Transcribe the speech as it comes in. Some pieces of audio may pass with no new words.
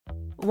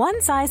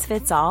One size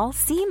fits all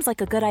seems like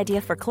a good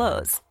idea for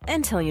clothes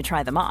until you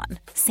try them on.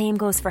 Same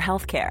goes for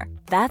healthcare.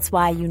 That's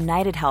why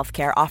United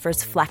Healthcare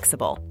offers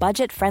flexible,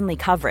 budget-friendly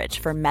coverage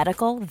for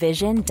medical,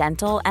 vision,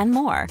 dental, and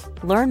more.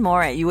 Learn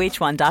more at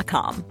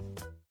uh1.com.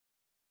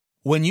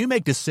 When you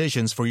make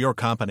decisions for your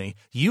company,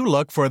 you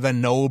look for the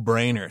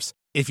no-brainers.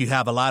 If you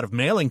have a lot of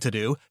mailing to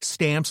do,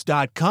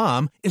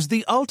 Stamps.com is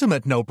the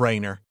ultimate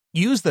no-brainer.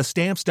 Use the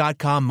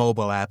Stamps.com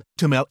mobile app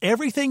to mail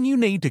everything you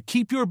need to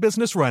keep your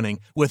business running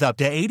with up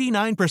to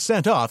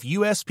 89% off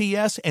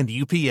USPS and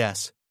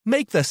UPS.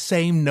 Make the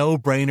same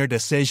no-brainer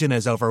decision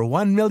as over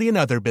 1 million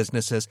other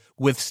businesses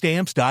with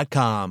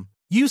Stamps.com.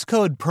 Use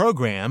code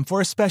PROGRAM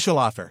for a special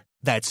offer.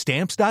 That's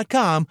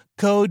Stamps.com,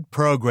 code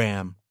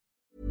PROGRAM.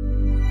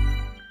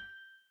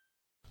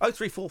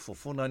 0344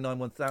 499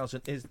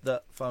 1000 is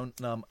the phone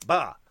number.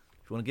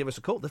 If you want to give us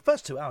a call. The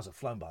first 2 hours have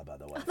flown by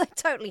the way. Oh, they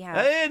totally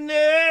have. Isn't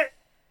it?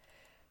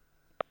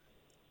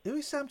 Who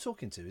is Sam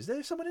talking to? Is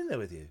there someone in there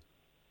with you?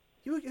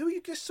 Who are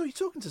you just saw you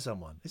talking to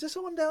someone? Is there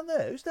someone down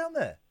there? Who's down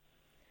there?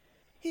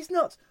 He's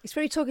not. He's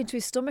really talking to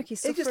his stomach. He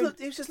just looked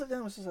down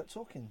and was like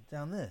talking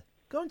down there.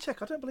 Go and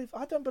check. I don't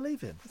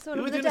believe him.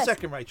 Be with you in a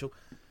second, Rachel.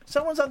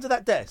 Someone's under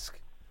that desk.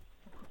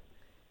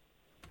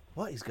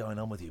 What is going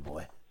on with you,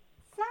 boy?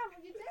 Sam, what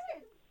are you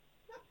doing?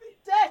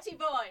 Dirty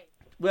boy.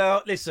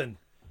 Well, listen.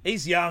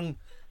 He's young.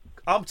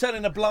 I'm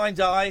turning a blind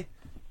eye.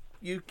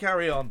 You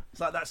carry on. It's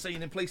like that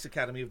scene in Police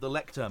Academy of the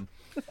lectern.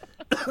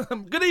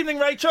 Good evening,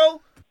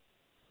 Rachel.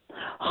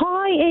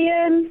 Hi,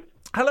 Iain.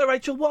 Hello,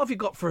 Rachel. What have you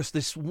got for us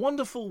this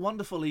wonderful,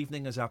 wonderful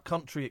evening as our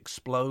country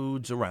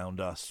explodes around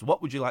us?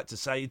 What would you like to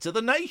say to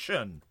the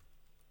nation?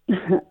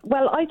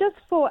 Well, I just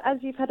thought, as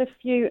you've had a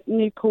few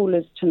new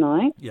callers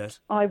tonight, yes,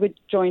 I would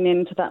join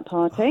into that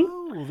party.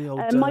 Oh, the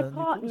old my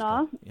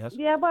partner, yes.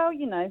 Yeah, well,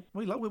 you know.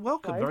 We're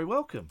welcome, very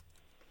welcome.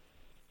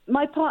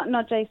 My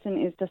partner,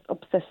 Jason, is just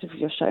obsessed with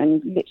your show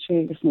and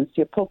literally listens to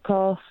your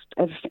podcast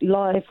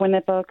live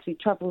whenever, because he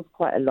travels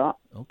quite a lot.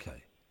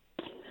 Okay.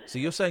 So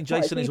you're saying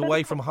Jason is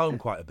away from home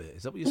quite a bit.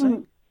 Is that what you're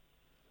saying?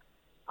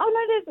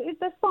 Oh, no,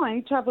 that's fine.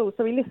 He travels,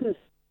 so he listens,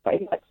 but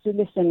he likes to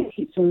listen. It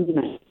keeps him,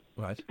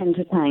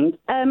 entertained.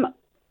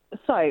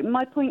 So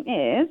my point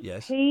is,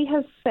 yes, he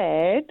has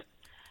said,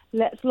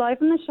 let's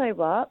liven the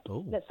show up.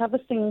 Oh. Let's have a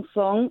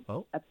sing-song,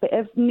 a bit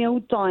of Neil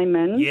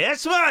Diamond.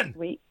 Yes, man!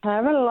 Sweet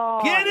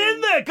Caroline. Get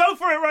in there! Go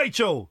for it,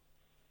 Rachel!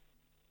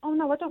 Oh,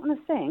 no, I don't want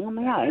to sing on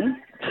my own.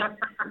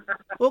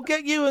 We'll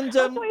get you and... I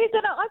thought you were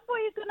going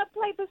to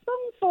play the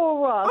song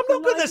for us. I'm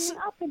not going to... Liven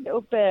it up a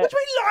little bit. What do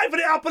you mean liven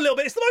it up a little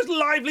bit? It's the most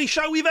lively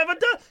show we've ever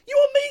done. You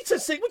want me to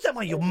sing? What am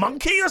I, you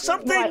monkey or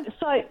something? Right,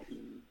 so...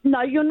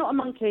 No, you're not a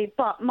monkey,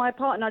 but my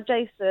partner,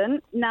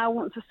 Jason, now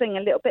wants to sing a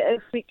little bit of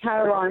Sweet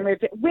Caroline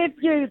with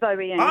you, though,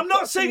 Iain. I'm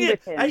not singing.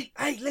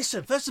 Hey,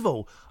 listen, first of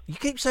all, you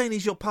keep saying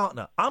he's your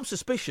partner. I'm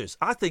suspicious.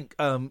 I think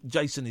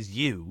Jason is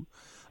you,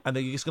 and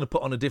then you're just going to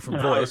put on a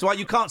different voice. Why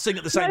you can't sing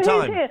at the same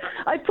time? He's here.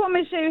 I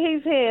promise you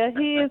he's here.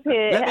 He is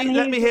here.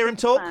 Let me hear him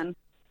talk.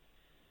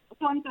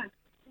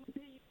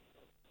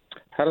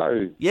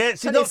 Hello. Yeah,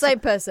 it's not the same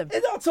person.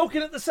 They're not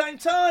talking at the same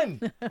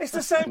time. It's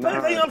the same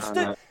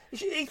person.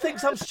 He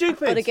thinks I'm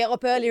stupid. Got to get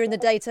up earlier in the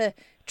day to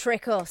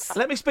trick us.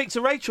 Let me speak to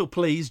Rachel,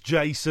 please,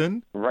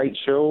 Jason.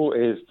 Rachel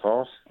is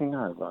passing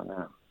over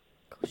now.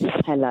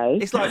 Hello.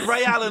 It's like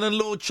Ray Allen and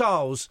Lord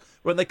Charles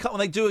when they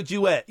do a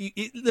duet.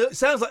 It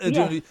sounds like they're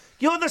doing.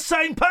 You're the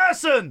same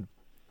person.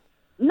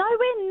 No,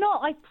 we're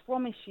not. I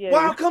promise you. Well,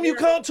 how come you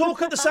can't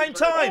talk at the same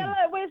time?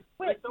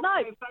 No.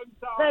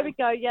 There we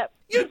go. Yep.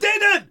 You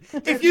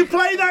didn't. If you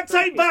play that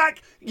tape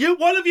back,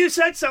 one of you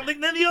said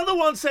something, then the other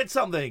one said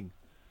something.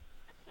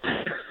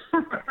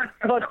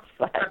 God's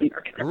sake.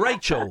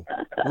 Rachel.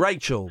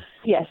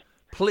 Yes.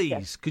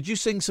 Please, could you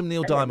sing some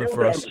Neil Diamond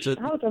for us?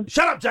 Hold on.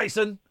 Shut up,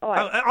 Jason.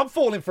 Right. I'm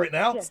falling for it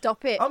now. Yeah.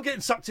 Stop it. I'm getting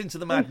sucked into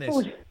the madness.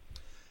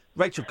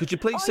 Rachel, could you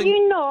please sing?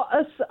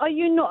 Are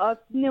you not a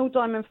Neil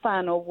Diamond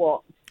fan or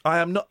what? I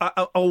am not.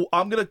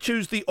 I'm going to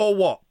choose the or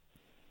what.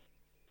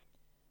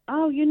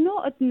 Oh, you're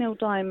not a Neil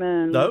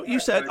Diamond. No, you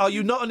said, are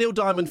you not a Neil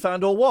Diamond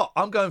fan or what?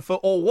 I'm going for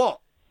or what.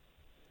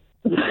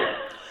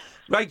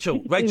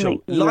 Rachel,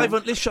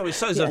 liven. This show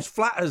is as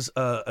flat as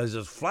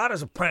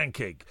a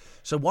pancake.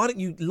 So why don't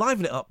you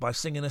liven it up by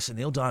singing us a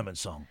Neil Diamond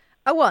song?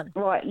 A one,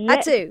 right?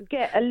 A two,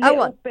 get a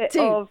little bit 2,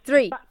 of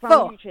 3,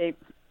 background 4. YouTube.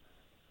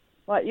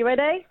 Right, you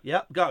ready?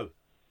 Yep, go.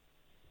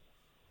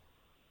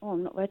 Oh,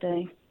 I'm not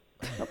ready.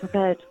 Not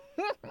prepared.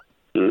 I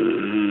thought you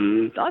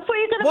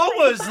were going to. What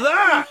was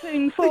that?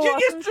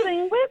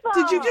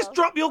 Did you just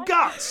drop your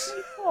guts?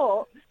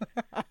 Oh,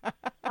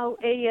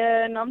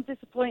 Iain, I'm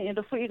disappointed.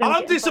 I thought you were going to.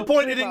 I'm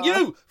disappointed in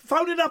you.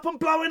 Phoning up and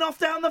blowing off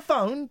down the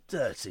phone,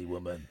 dirty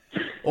woman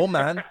or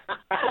man.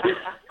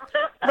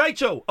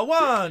 Rachel, a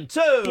 1,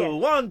 2, yeah.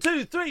 1,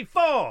 2, 3,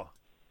 4.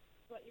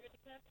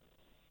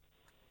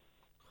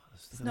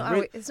 It's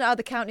not how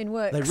the counting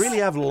works. They really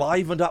have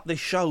livened up this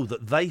show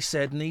that they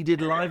said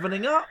needed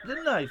livening up,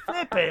 didn't they?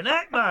 Flipping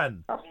heck,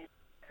 man.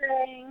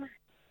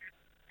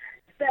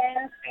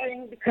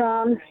 Spring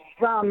becomes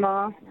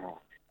summer.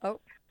 Oh.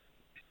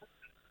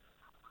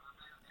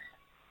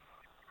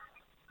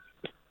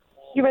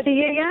 You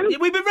ready, Iain? Yeah,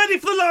 we've been ready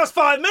for the last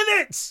 5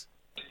 minutes.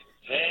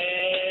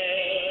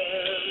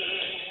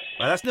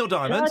 Well, that's Neil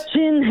Diamond.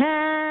 Touching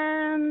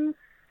hands.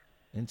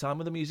 In time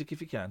with the music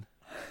if you can.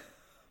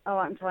 Oh,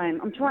 I'm trying.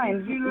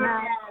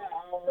 Now.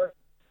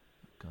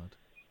 God.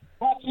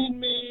 Touching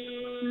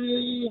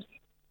me.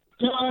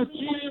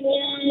 Touching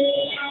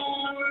me.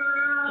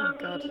 Oh,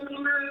 God.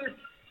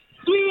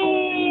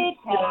 Sweet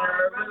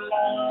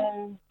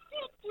Caroline.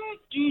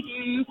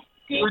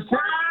 Your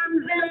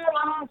times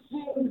are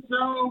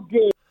so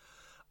good.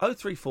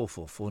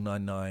 0344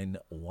 499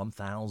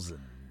 1000.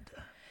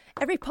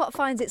 Every pot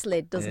finds its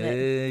lid, doesn't it?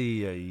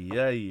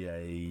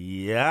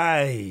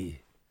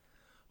 Yay.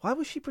 Why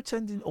was she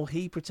pretending, or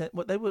he pretend?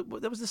 Well, there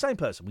was the same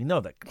person. We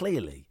know that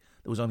clearly.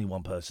 There was only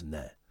one person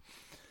there.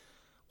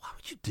 Why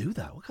would you do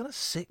that? What kind of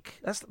sick?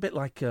 That's a bit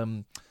like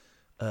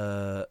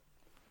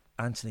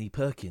Anthony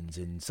Perkins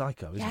in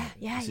Psycho, isn't it?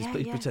 Yeah, He's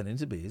pretending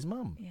to be his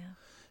mum. Yeah.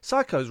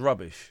 Psycho's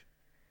rubbish.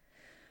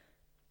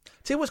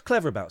 See what's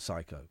clever about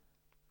Psycho?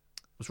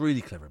 What's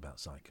really clever about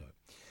Psycho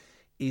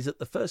is that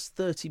the first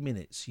 30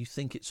 minutes you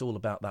think it's all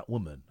about that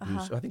woman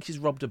who's, I think she's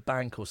robbed a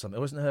bank or something.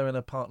 Wasn't her and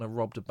her partner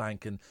robbed a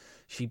bank and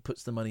she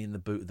puts the money in the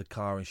boot of the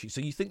car and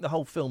so you think the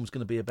whole film's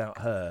going to be about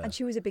her. And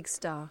she was a big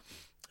star.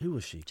 Who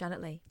was she?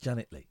 Janet Leigh.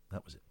 Janet Leigh,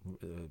 that was it.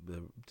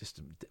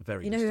 Distant,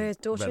 very you know who her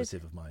daughter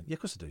relative is? of mine. Yeah, of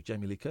course I do.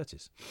 Jamie Lee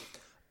Curtis.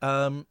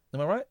 Am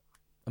I right?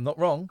 I'm not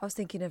wrong. I was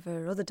thinking of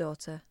her other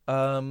daughter.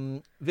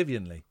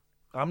 Vivian Leigh.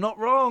 I'm not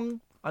wrong.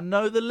 I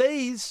know the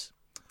Lees.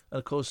 And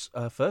of course,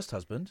 her first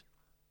husband,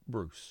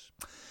 Bruce.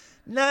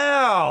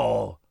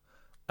 Now,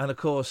 and of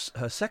course,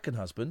 her second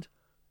husband,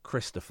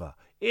 Christopher.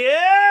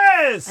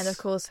 Yes! And of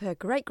course, her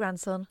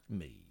great-grandson.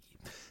 Me.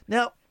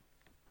 Now,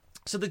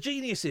 so the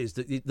genius is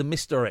that the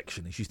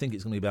misdirection is you think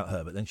it's going to be about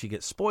her, but then she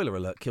gets, spoiler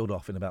alert, killed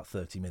off in about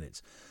 30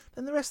 minutes.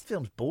 Then the rest of the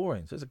film's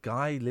boring. So there's a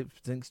guy who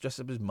thinks dressed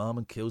up as his mum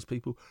and kills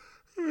people.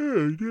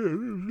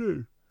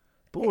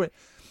 Boring.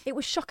 It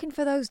was shocking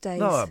for those days.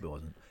 No, it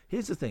wasn't.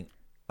 Here's the thing.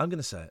 I'm going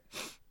to say it.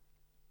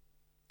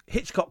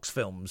 Hitchcock's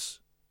films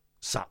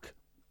suck.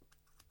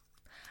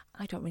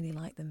 I don't really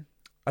like them.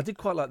 I did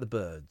quite like The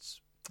Birds,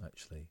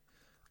 actually.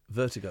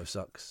 Vertigo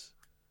sucks.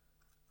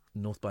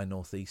 North by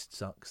Northeast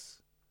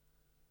sucks.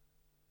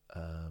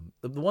 The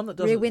one that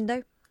doesn't... Rear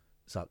Window?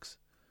 Sucks.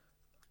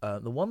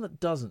 The one that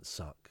doesn't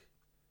suck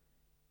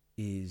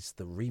is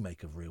the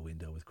remake of Rear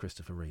Window with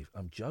Christopher Reeve.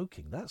 I'm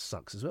joking. That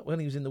sucks as well. When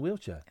he was in the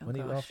wheelchair.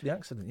 After the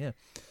accident, yeah.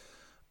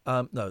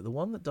 No, the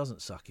one that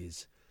doesn't suck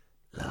is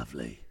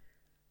Lovely.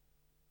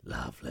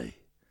 Lovely.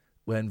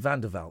 When Van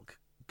der Valk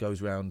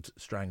goes round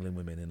strangling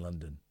women in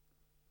London.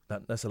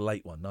 That's a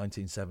late one,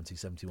 1970,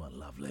 71.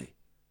 Lovely.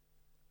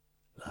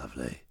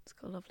 Lovely. It's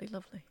called Lovely,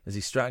 Lovely. Is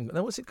he strangling?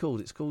 No, what's it called?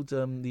 It's called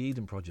the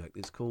Eden Project.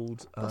 It's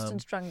called... Boston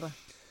Strangler.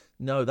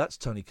 No, that's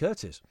Tony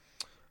Curtis.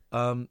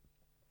 Lovely.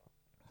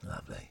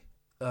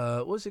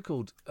 What's it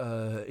called?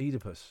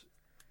 Oedipus.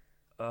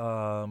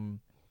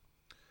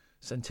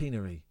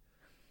 Centenary.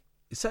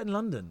 It's set in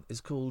London. It's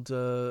called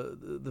the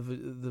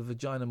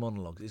Vagina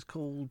Monologues. It's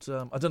called...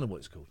 I don't know what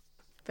it's called.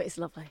 But it's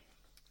lovely.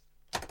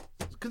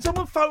 Can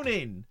someone phone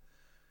in?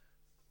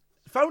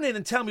 Phone in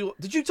and tell me what...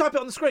 Did you type it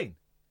on the screen?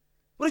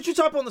 What did you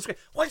type on the screen?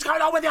 What is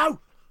going on with you?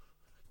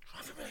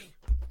 Driving me.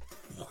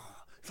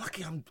 It's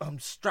lucky I'm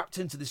strapped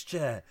into this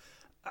chair.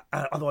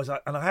 Otherwise,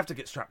 I have to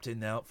get strapped in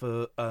now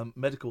for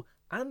medical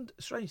and,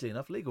 strangely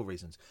enough, legal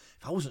reasons.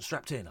 If I wasn't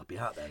strapped in, I'd be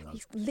out there.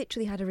 He's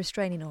literally had a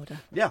restraining order.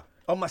 Yeah,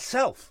 on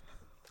myself.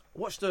 I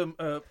watched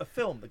a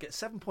film that gets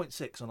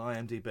 7.6 on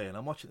IMDb, and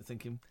I'm watching it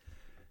thinking,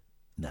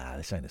 nah,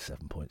 this ain't a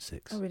 7.6.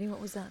 Oh, really? What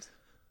was that?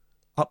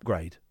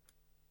 Upgrade.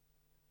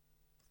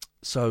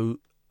 So,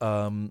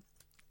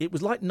 it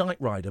was like Knight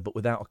Rider, but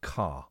without a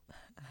car.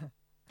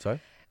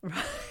 Sorry?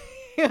 Right.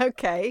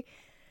 Okay.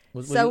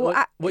 What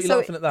are you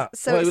laughing at that?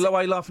 Why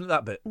are you laughing at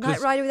that bit?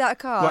 Knight Rider without a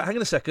car. Right, hang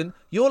on a second.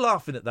 You're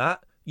laughing at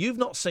that. You've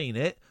not seen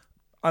it,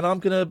 and I'm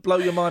going to blow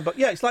your mind. But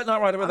yeah, it's like Knight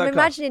Rider without a car. I'm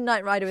imagining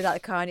Knight Rider without a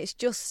car, and it's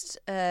just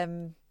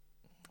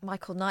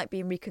Michael Knight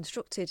being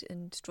reconstructed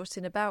and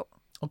strutting about.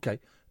 Okay.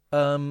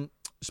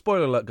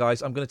 Spoiler alert,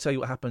 guys. I'm going to tell you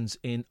what happens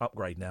in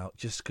Upgrade now,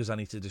 just because I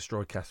need to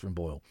destroy Catherine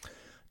Boyle.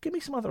 Give me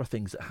some other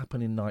things that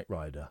happen in Knight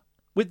Rider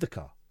with the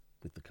car.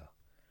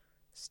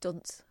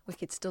 Stunts,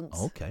 wicked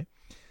stunts. Okay.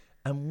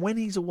 And when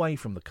he's away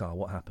from the car,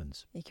 what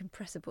happens? You can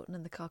press a button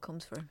and the car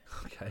comes for him.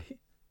 Okay.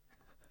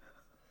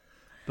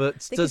 But I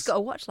think he's got a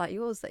watch like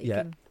yours that you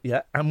can.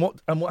 Yeah. And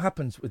what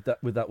happens with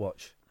that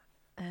watch?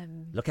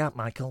 Um, Look out,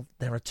 Michael.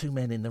 There are two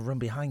men in the room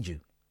behind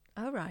you.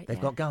 Oh, right. They've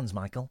got guns,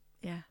 Michael.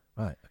 Yeah.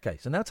 Right. Okay.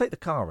 So now take the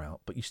car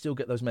out, but you still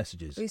get those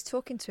messages. Who's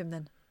talking to him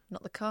then?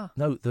 Not the car.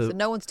 No, so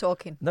no one's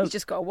talking. No, he's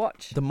just got a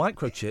watch. The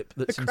microchip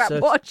that's a crap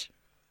inserted. watch.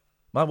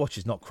 My watch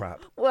is not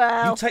crap.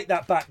 Well, you take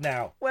that back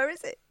now. Where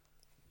is it?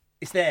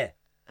 It's there.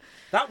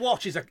 That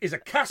watch is a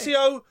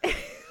Casio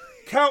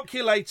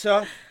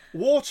calculator,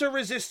 water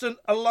resistant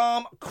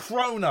alarm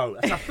chrono.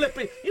 That's a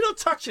flipping. You're not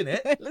touching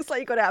it. It looks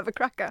like you got it out of a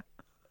cracker.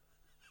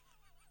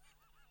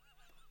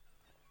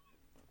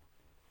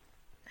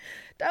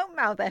 Don't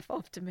mouth F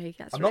off to me.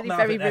 That's I'm really not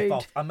very mouthing rude. F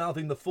off. I'm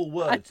mouthing the full I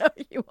words. know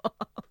you are.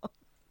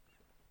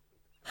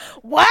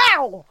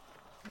 Wow!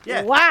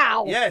 Yeah.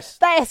 Wow! Yes.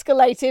 That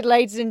escalated,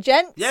 ladies and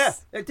gents. Yeah,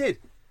 it did.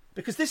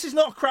 Because this is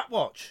not a crap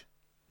watch.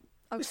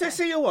 Okay. Let's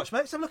see your watch, mate.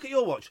 Let's have a look at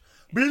your watch.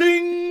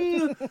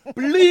 Bling!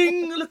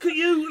 Bling! Look at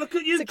you. Look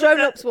at you. It's a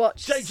grown-up's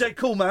watch. JJ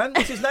Coolman.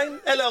 What's his name?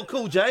 LL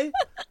Cool J.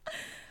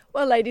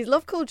 Well, ladies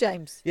love Cool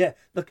James. Yeah.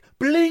 Look.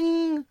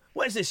 Bling!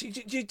 What is this?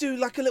 Do you do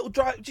like a little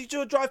drive? Do you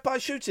do a drive-by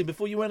shooting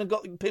before you went and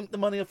pimped the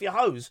money off your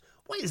hose?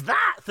 What is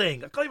that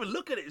thing? I can't even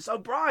look at it. It's so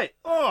bright.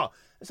 Oh,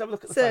 let's have a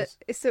look at the face.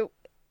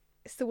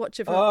 It's the watch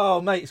of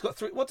Oh, mate, it's got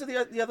three. What do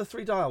the other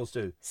three dials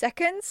do?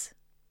 seconds,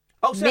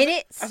 Oh, so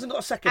minutes, hasn't got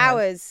a second. hand.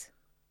 hours.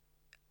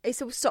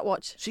 It's a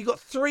stopwatch. So you got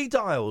three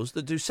dials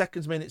that do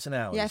seconds, minutes, and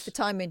hours. Yeah, for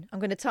timing. I'm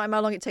going to time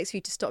how long it takes for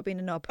you to stop being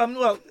a knob.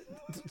 Well,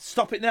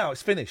 stop it now.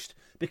 It's finished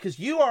because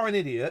you are an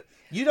idiot.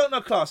 You don't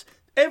know class.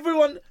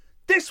 Everyone.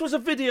 This was a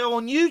video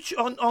on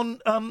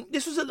YouTube.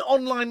 This was an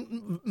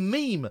online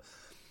meme.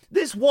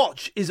 This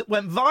watch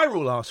went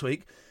viral last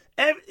week.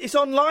 It's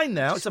online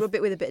now. Just rub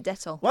it with a bit of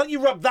Dettol. Why don't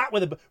you rub that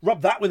with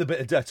a bit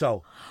of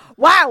Dettol?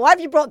 Wow, why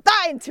have you brought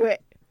that into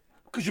it?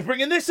 Because you're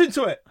bringing this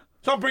into it.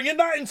 So I'm bringing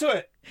that into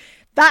it.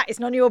 That is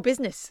none of your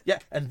business. Yeah,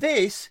 and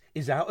this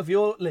is out of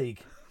your league.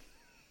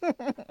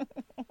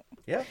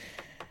 Yeah.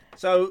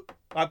 So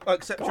I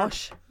accept.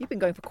 Gosh, you've been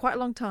going for quite a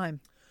long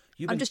time.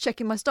 I'm just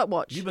checking my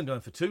stopwatch. You've been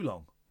going for too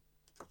long.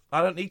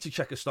 I don't need to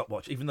check a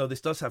stopwatch, even though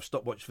this does have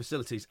stopwatch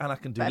facilities, and I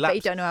can do but laps. I bet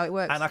you don't know how it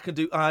works. And I can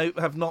do. I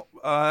have not.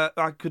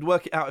 I could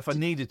work it out if I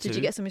needed to. Did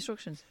you get some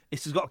instructions?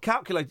 It's got a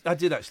calculator. I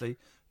did actually,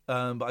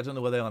 but I don't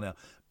know where they are now.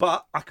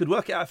 But I could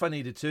work it out if I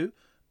needed to.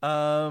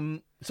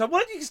 So why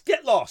don't you just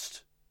get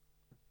lost?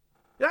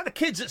 You're like the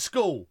kids at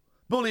school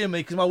bullying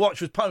me because my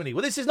watch was pony.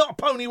 Well, this is not a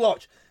pony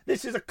watch.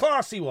 This is a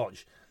classy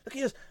watch. Look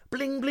at this.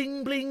 Bling,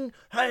 bling, bling.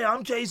 Hey,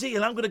 I'm Jay-Z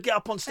and I'm going to get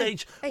up on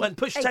stage and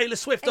push Taylor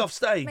Swift off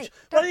stage. Mate,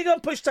 why don't you go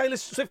and push Taylor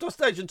Swift off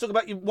stage and talk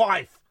about your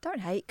wife?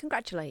 Don't hate,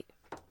 congratulate.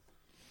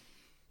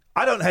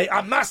 I don't hate,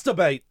 I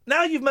masturbate.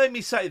 Now you've made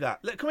me say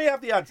that. Look, can we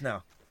have the ads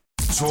now?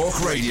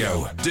 Talk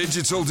Radio.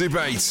 Digital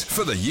debate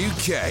for the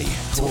UK.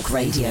 Talk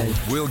Radio.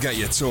 We'll get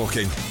you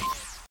talking.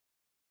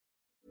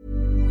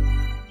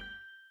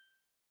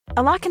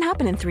 A lot can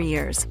happen in 3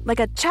 years, like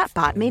a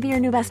chatbot may be your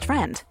new best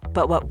friend.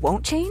 But what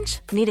won't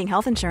change? Needing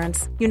health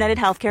insurance. United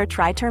Healthcare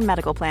Tri-Term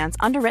Medical Plans,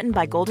 underwritten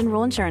by Golden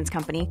Rule Insurance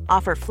Company,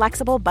 offer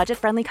flexible,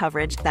 budget-friendly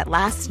coverage that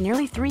lasts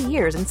nearly 3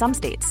 years in some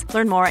states.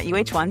 Learn more at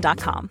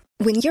uh1.com.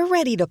 When you're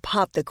ready to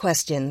pop the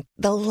question,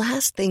 the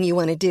last thing you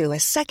want to do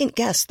is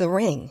second-guess the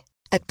ring.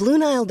 At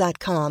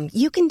BlueNile.com,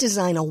 you can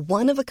design a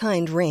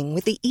one-of-a-kind ring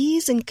with the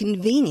ease and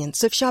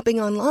convenience of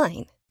shopping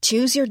online.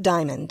 Choose your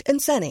diamond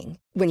and setting.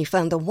 When you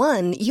find the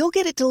one, you'll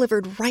get it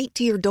delivered right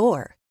to your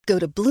door. Go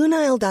to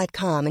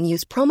BlueNile.com and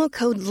use promo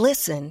code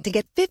LISTEN to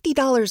get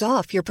 $50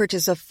 off your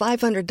purchase of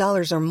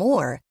 $500 or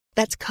more.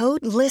 That's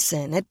code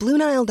LISTEN at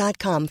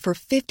BlueNile.com for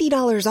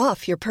 $50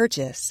 off your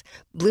purchase.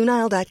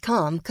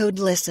 BlueNile.com, code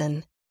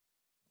LISTEN.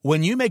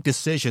 When you make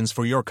decisions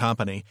for your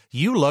company,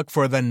 you look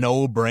for the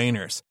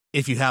no-brainers.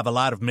 If you have a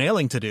lot of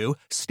mailing to do,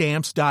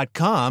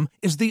 Stamps.com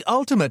is the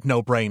ultimate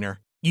no-brainer.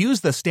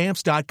 Use the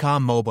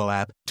Stamps.com mobile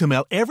app to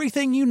mail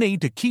everything you need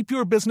to keep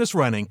your business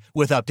running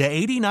with up to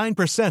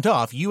 89%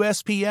 off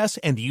USPS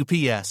and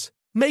UPS.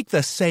 Make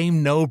the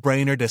same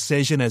no-brainer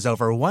decision as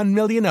over 1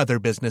 million other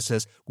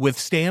businesses with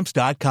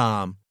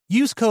Stamps.com.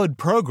 Use code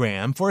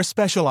PROGRAM for a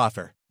special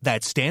offer.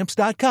 That's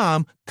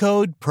Stamps.com,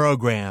 code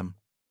PROGRAM.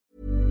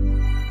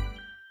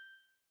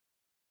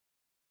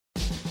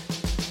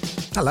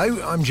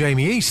 Hello, I'm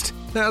Jamie East.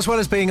 Now, as well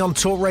as being on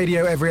Talk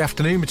Radio every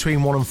afternoon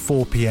between 1 and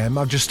 4 p.m,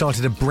 I've just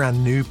started a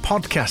brand new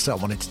podcast that I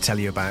wanted to tell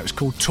you about. It's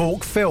called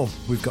Talk Film.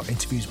 We've got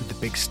interviews with the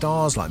big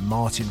stars like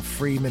Martin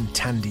Freeman,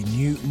 Tandy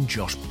Newton,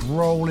 Josh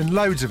Brolin,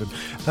 loads of them.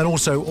 And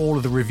also all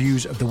of the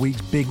reviews of the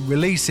week's big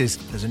releases.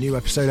 There's a new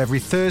episode every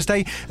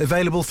Thursday,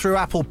 available through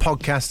Apple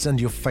Podcasts and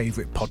your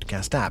favourite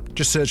podcast app.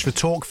 Just search for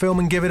Talk Film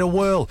and give it a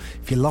whirl.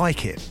 If you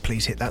like it,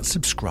 please hit that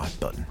subscribe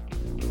button.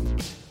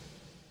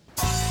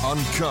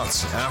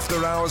 Uncut,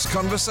 after-hours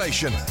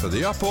conversation for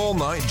the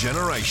up-all-night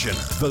generation.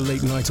 The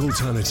Late Night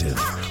Alternative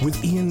with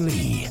Iain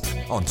Lee.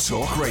 On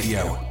Talk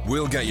Radio.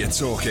 We'll get you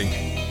talking.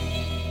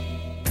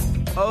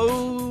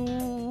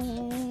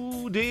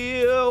 Oh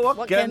dear,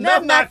 what can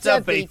the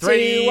matter be?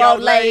 Three old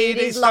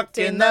ladies locked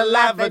in the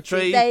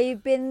lavatory.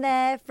 They've been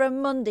there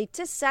from Monday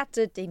to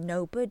Saturday.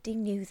 Nobody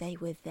knew they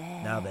were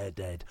there. Now they're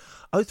dead.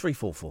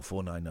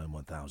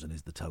 03444991000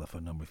 is the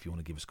telephone number if you want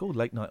to give us a call.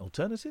 Late Night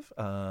Alternative,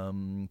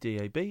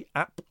 DAB,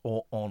 app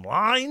or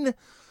online.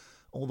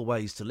 All the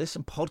ways to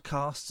listen.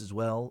 Podcasts as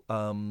well.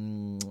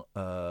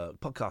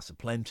 Podcasts are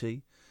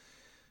plenty.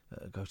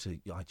 Go to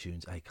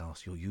iTunes,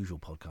 Acast, your usual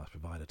podcast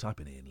provider. Type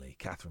in Iain Lee,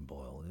 Catherine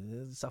Boyle.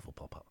 Stuff will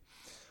pop up.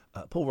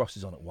 Paul Ross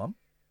is on at 1.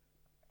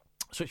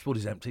 Switchboard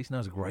is empty, so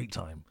now's a great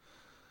time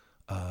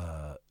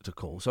to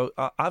call. So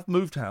I've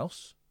moved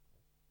house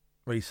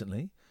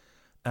recently.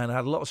 And I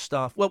had a lot of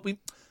staff. Well, we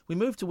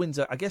moved to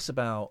Windsor, I guess,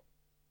 about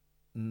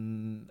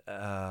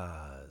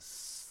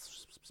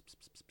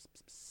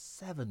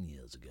 7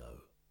 years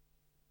ago.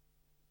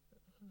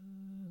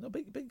 No,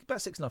 about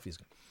 6.5 years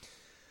ago.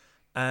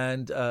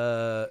 And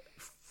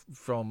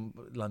from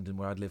London,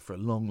 where I'd lived for a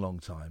long, long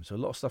time. So a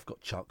lot of stuff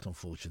got chucked,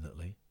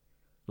 unfortunately.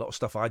 A lot of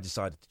stuff I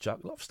decided to chuck.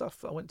 A lot of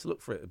stuff I went to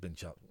look for it had been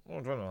chucked. I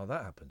don't know how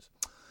that happens.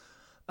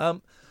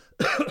 And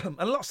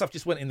a lot of stuff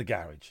just went in the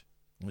garage.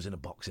 It was in a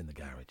box in the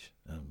garage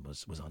and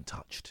was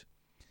untouched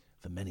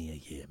for many a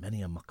year.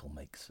 Many a muckle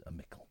makes a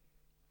mickle.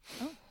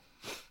 Oh.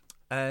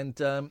 And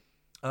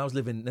I was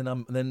living,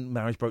 then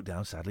marriage broke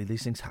down. Sadly,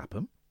 these things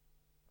happen.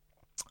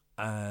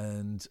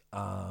 And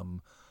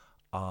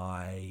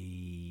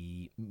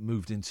I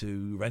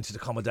rented a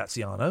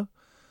Comodaziano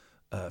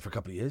for a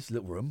couple of years,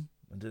 little room.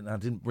 I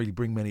didn't really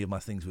bring many of my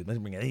things with me. I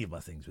didn't bring any of my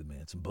things with me. I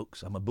had some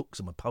books and my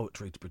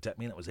poetry to protect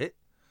me, and that was it.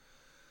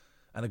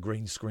 And a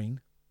green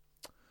screen.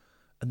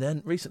 And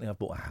then recently I've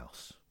bought a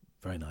house.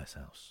 Very nice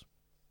house.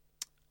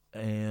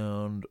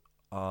 And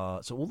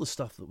so all the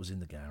stuff that was in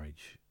the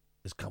garage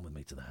has come with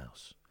me to the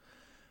house.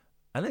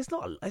 And there's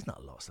not a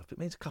lot of stuff. It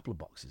means a couple of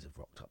boxes have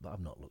rocked up that I've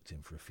not looked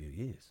in for a few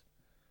years.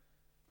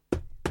 I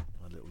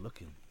had a little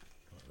look in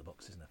one of the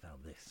boxes and I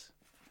found this.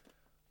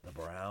 The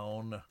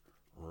brown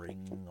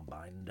ring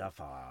binder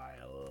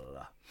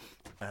file.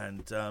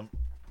 And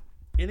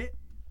in it,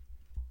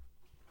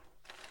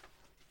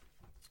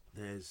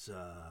 there's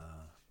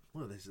a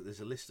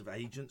list of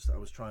agents that I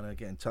was trying to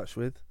get in touch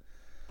with.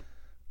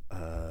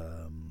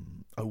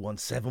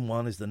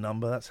 0171 is the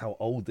number. That's how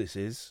old this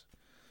is.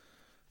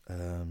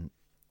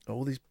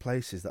 All these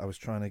places that I was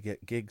trying to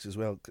get gigs as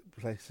well.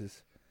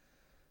 Places.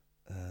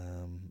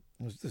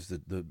 There's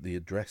the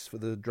address for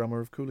the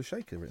drummer of Kula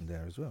Shaker written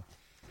there as well.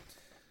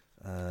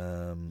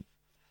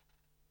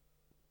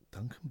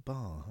 Duncan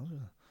Bar,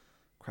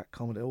 Crack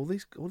Comedy. All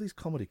these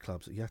comedy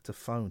clubs that you have to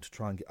phone to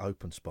try and get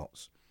open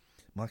spots.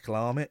 Michael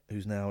Armitt,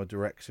 who's now a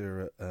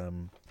director at,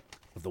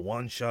 of the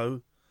One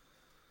Show.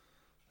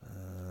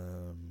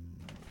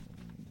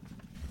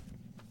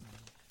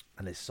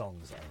 And there's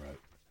songs that I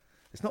wrote.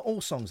 It's not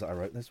all songs that I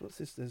wrote. There's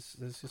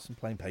just some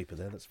plain paper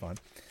there. That's fine.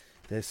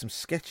 There's some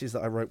sketches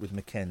that I wrote with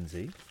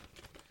Mackenzie.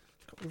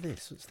 Got all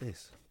this. What's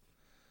this?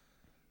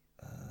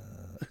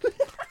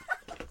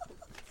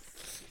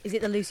 Is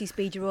it the Lucy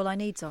Speed You're All I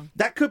Need song?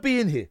 That could be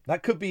in here.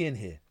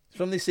 It's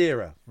from this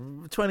era.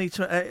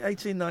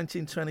 18,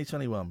 19, 20,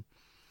 21.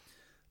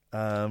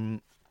 Now,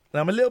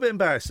 I'm a little bit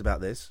embarrassed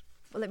about this.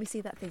 Well, let me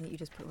see that thing that you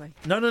just put away.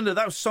 No.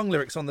 That was song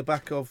lyrics on the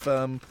back of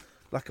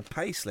like a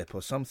pay slip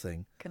or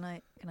something. Can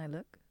I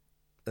look?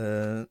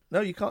 No,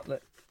 you can't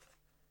look.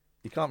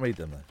 You can't read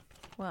them, though.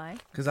 Why?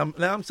 Because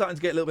I'm starting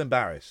to get a little bit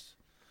embarrassed.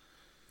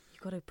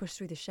 You've got to push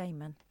through the shame,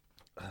 man.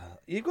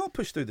 You've got to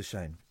push through the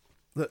shame.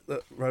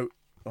 That wrote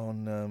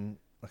on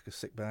like a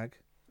sick bag.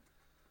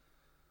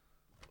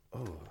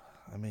 Oh,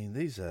 I mean,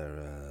 these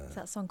are... Is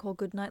that song called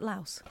Goodnight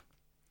Louse?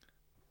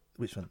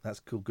 Which one? That's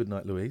called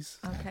Goodnight Louise.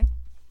 Okay.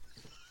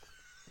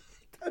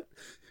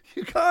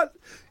 You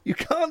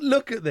can't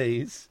look at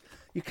these.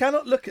 You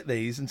cannot look at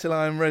these until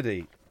I am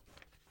ready.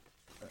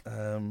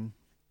 Oh,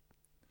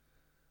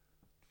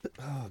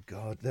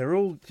 God. They're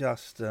all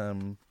just...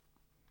 Oh,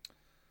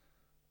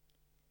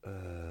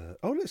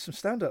 look, some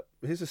stand-up.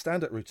 Here's a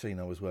stand-up routine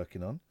I was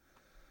working on.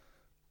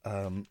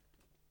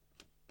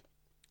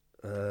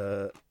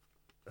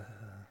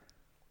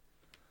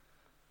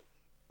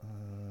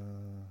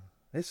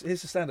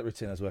 Here's a stand-up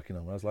routine I was working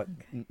on when I was like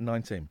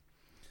 19.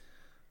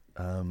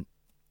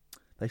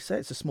 They say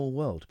it's a small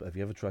world, but have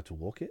you ever tried to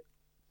walk it?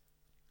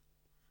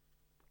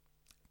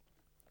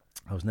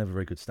 I was never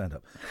very good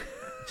stand-up.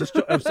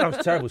 I was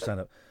terrible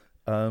stand-up.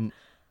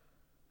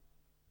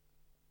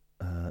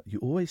 You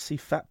always see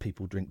fat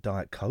people drink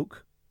Diet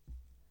Coke,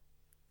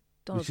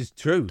 which is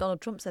true.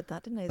 Donald Trump said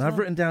that, didn't he? I've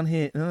written down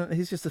here,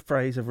 here's just a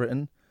phrase I've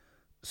written,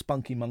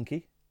 spunky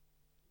monkey.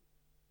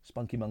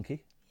 Spunky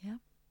monkey. Yeah.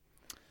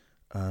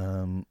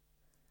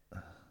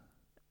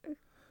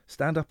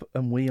 Stand up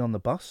and wee on the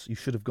bus. You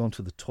should have gone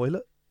to the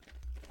toilet.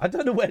 I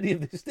don't know what any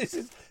of this. This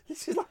is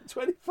like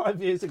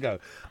 25 years ago.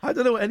 I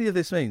don't know what any of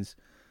this means.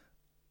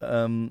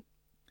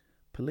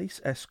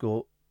 Police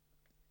escort,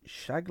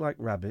 shag like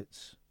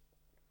rabbits.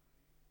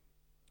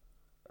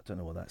 I don't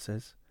know what that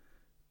says.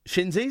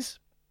 Shinsies.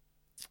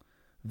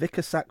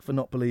 Vicar sacked for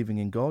not believing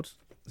in God.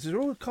 These are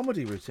all the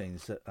comedy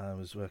routines that I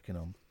was working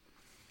on.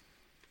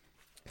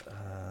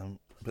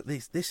 But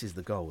this is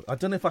the gold. I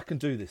don't know if I can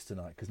do this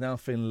tonight because now I'm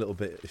feeling a little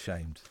bit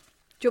ashamed.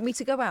 Do you want me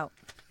to go out?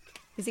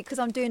 Is it because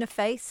I'm doing a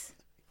face?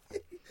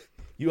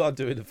 You are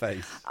doing a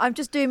face. I'm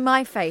just doing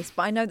my face,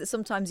 but I know that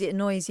sometimes it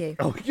annoys you.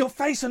 Oh, your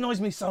face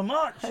annoys me so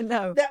much. I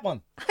know. That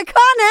one. I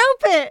can't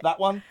help it. That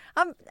one.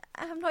 I'm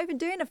not even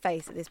doing a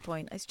face at this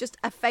point. It's just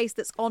a face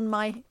that's on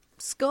my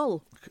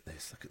skull. Look at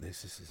this.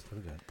 This is... Here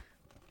we go.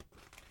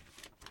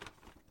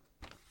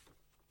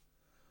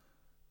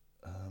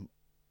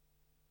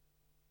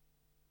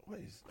 What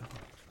is... Oh,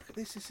 look at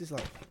this. This is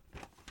like...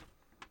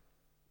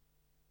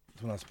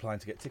 It's when I was applying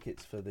to get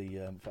tickets for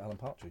for Alan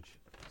Partridge.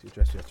 It's the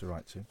address you have to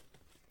write to.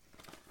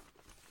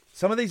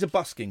 Some of these are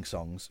busking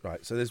songs,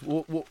 right? So there's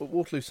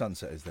Waterloo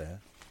Sunset is there.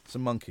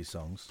 Some Monkey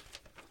songs.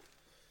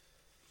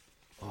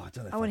 Oh, I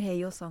don't know. I want to hear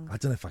your song. I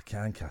don't know if I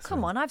can, Catherine.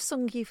 Come on, I've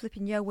sung you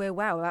flipping Yo Where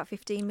Wow about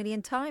 15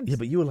 million times. Yeah,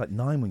 but you were like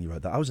 9 when you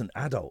wrote that. I was an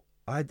adult.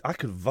 I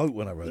could vote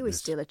when I wrote this. You were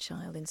still a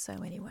child in so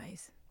many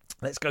ways.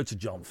 Let's go to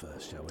John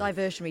first, shall we?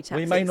 Diversionary tactics.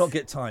 We may not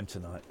get time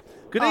tonight.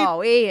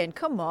 Iain,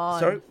 come on.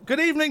 Sorry. Good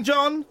evening,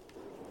 John.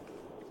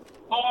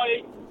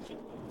 Hi.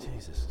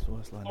 Jesus, it's the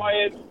worst line. Hi,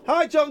 Ian.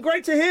 Hi, John.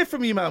 Great to hear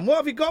from you, man. What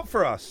have you got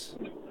for us?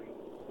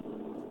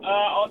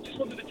 I just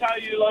wanted to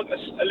tell you like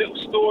a little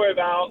story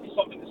about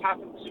something that's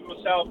happened to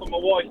myself and my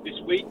wife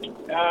this week,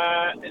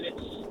 and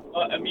it's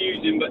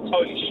amusing but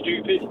totally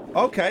stupid.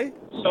 Okay.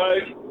 So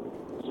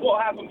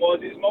what happened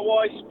was, it was my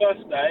wife's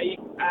birthday,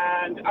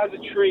 and as a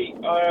treat,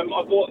 I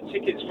bought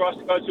tickets for us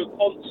to go to a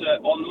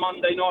concert on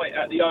Monday night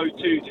at the O2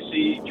 to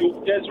see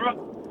George Ezra.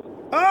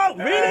 Oh,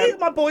 really?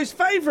 My boy's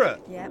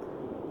favourite. Yeah.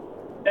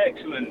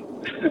 Excellent.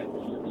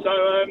 So,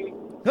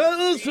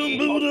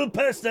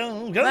 Budapest.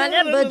 Adibido.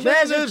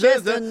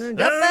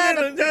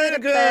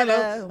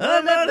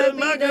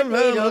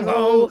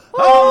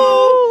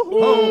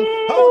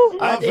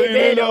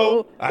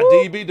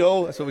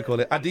 That's what we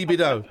call it.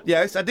 Adibido.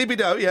 Yes,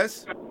 Adibido,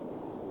 yes.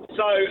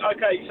 So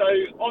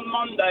on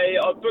Monday,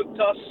 I booked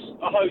us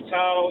a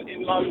hotel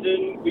in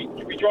London.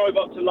 We drove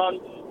up to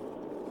London,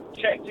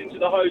 checked into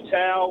the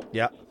hotel.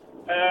 Yeah.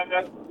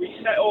 We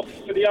set off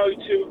for the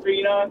O2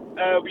 Arena.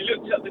 We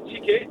looked at the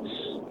tickets.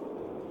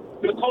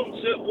 The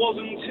concert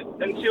wasn't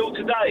until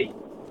today.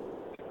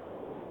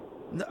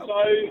 No,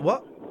 so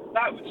what?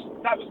 That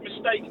was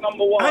mistake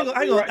number one.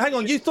 Hang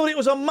on. You thought it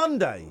was on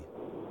Monday?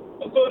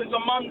 I thought it was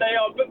on Monday.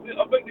 I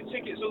booked the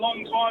tickets a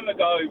long time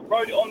ago.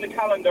 Wrote it on the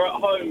calendar at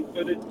home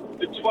for the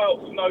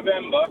 12th of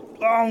November.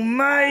 Oh,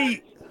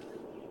 mate!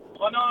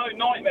 I know,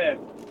 nightmare.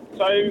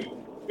 So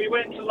we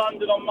went to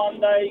London on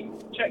Monday,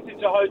 checked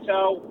into a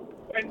hotel,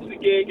 went to the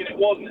gig, and it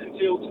wasn't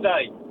until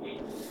today.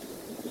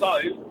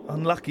 So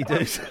unlucky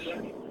dude.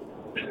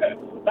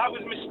 That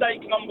was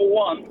mistake number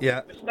one.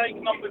 Yeah. Mistake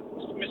number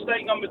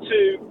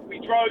two. We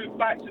drove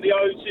back to the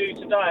O2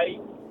 today,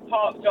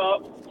 parked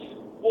up,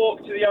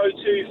 walked to the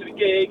O2 for the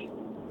gig.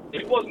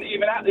 It wasn't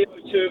even at the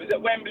O2. It was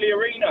at Wembley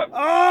Arena.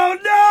 Oh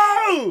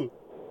no!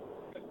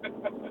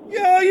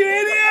 Yo, you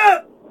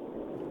idiot!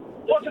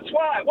 What a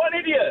twat! What an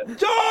idiot!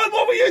 John,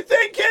 what were you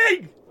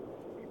thinking?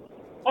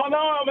 Oh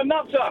no, I'm a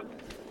nutter.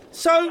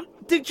 So,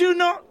 did you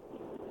not?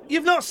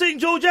 You've not seen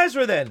George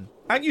Ezra then?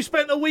 And you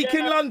spent a week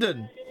in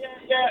London?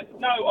 Yeah.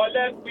 No,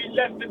 we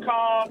left the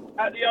car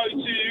at the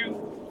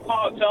O2,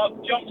 parked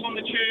up, jumped on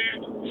the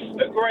tube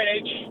at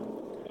Greenwich,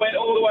 went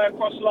all the way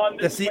across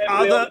London. That's the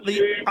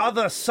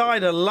other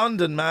side of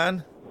London,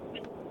 man.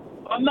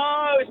 Oh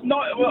no, it's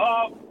not.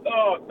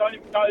 Don't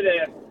even go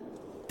there.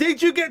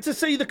 Did you get to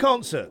see the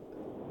concert?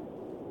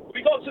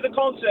 We got to the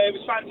concert. It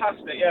was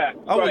fantastic. Yeah.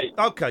 Great.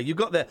 Okay, you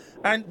got there.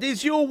 And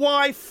is your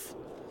wife?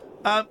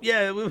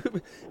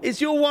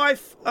 Is your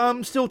wife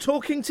still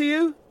talking to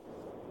you?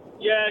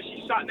 Yeah,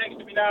 she's sat next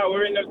to me now.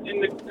 We're in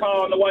the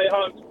car on the way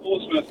home to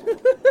Portsmouth.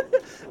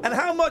 And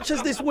how much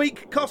has this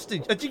week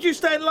costed? Did you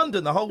stay in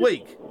London the whole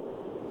week?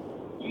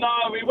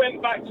 No, we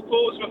went back to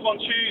Portsmouth on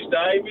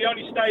Tuesday. We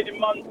only stayed in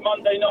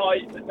Monday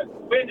night.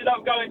 We ended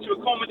up going to a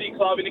comedy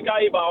club in a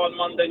gay bar on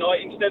Monday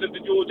night instead of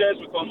the George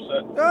Ezra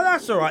concert. Oh,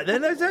 that's all right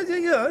then.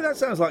 That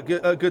sounds like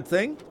a good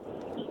thing.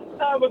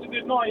 That was a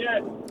good night,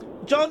 yeah.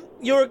 John,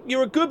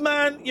 you're a good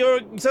man.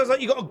 Sounds like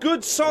you've got a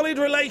good, solid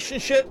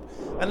relationship,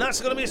 and that's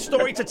going to be a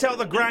story to tell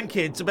the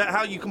grandkids about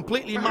how you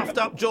completely muffed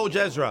up George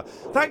Ezra.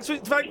 Thanks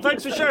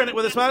for sharing it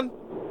with us, man.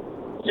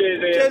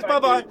 Cheers,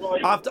 bye-bye.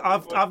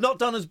 I've not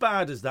done as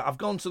bad as that. I've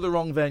gone to the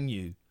wrong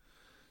venue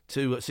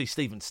to see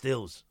Stephen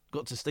Stills.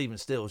 Got to Stephen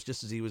Stills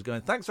just as he was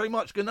going, thanks very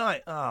much, good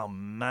night. Oh,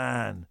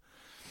 man.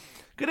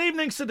 Good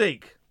evening,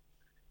 Sadiq.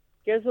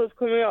 Guess what's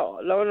coming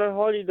out? Laurel and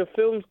Hardy, the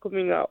film's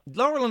coming out.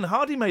 Laurel and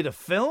Hardy made a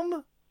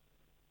film?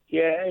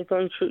 Yeah, it's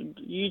on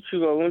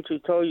YouTube. I want to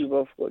tell you,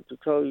 but I forgot to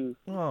tell you.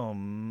 Oh,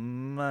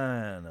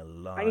 man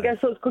alive. And guess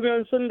what's coming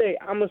on Sunday?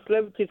 I'm a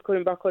Celebrity is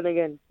coming back on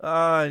again.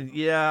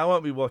 Yeah, I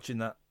won't be watching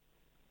that.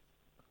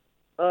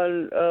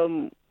 And,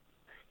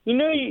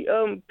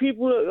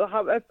 people that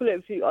have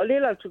epilepsy, are they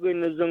allowed to go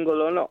in the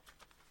jungle or not?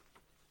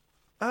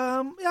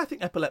 Yeah, I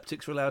think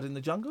epileptics are allowed in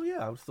the jungle. Yeah,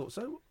 I would have thought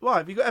so. Why,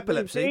 have you got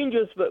epilepsy? It's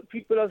dangerous, but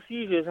people have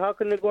seizures. How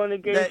can they go on a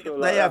game show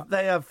like that?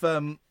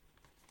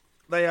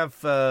 They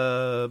have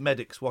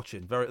medics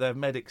watching. They have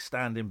medics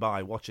standing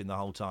by watching the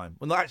whole time.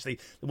 Well, no, actually,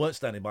 they weren't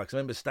standing by because I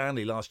remember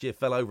Stanley last year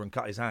fell over and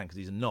cut his hand because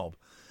he's a knob,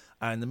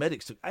 and the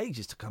medics took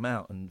ages to come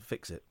out and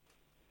fix it.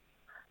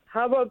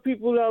 How about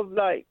people who have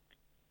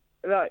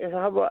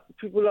how about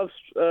people who have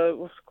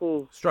what's it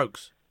called?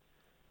 Strokes.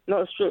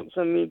 Not strokes.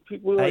 I mean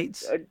people who are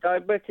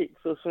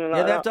diabetics or something like that.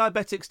 Yeah, they have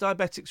diabetics.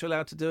 Diabetics are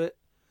allowed to do it.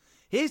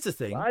 Here's the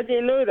thing. I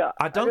didn't know that.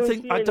 I don't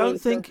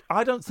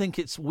think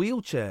it's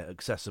wheelchair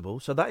accessible.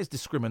 So that is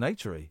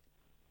discriminatory.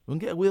 We can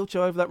get a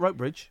wheelchair over that rope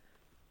bridge.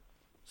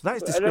 So that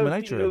is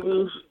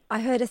discriminatory. I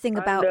heard a thing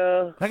about.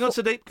 Hang on,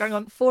 Sadiq. Hang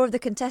on. 4 of the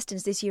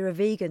contestants this year are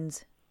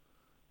vegans.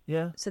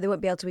 Yeah. So they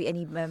won't be able to eat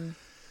any.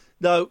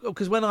 No,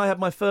 because when I had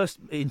my first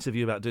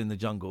interview about doing the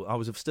jungle, I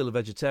was still a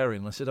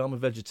vegetarian. I said, I'm a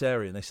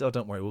vegetarian. They said, oh,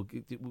 don't worry.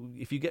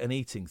 If you get an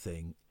eating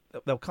thing,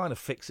 they'll kind of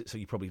fix it so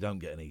you probably don't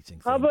get an eating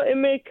thing. How about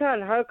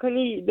American? How can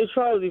he eat the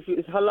child if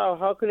it's halal?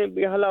 How can it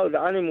be halal? The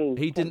animals.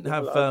 He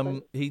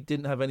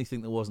didn't have anything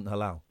that wasn't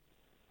halal.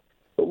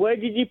 But where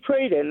did he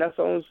pray then? That's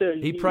what I'm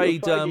saying. He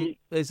prayed.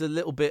 There's a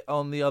little bit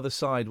on the other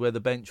side where the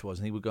bench was,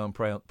 and he would go and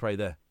pray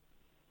there.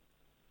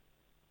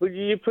 But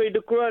did you pray the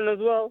Quran as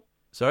well?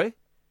 Sorry?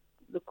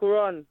 The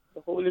Quran, the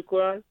Holy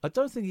Quran. I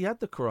don't think he had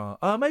the Quran.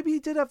 Maybe he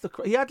did have the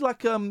Quran. He had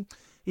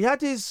he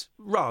had his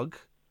rug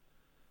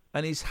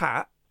and his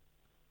hat.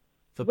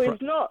 But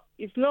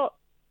it's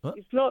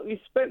not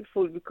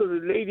respectful because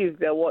the ladies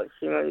they're watching.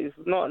 It's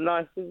not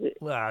nice, is it?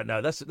 Well, no,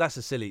 that's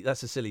a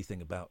silly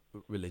thing about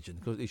religion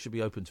because it should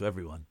be open to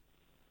everyone.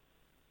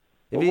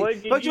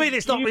 What do you mean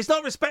it's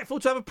not respectful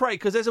to have a pray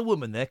because there's a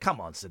woman there? Come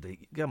on, Sadiq.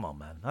 Come on,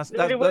 man. That's bull.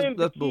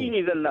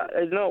 Bikinis and that.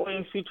 They're not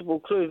wearing suitable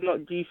clothes,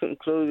 not decent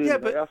clothing. Yeah,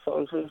 but that's what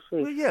I'm trying to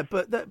say. Well, yeah,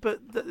 but that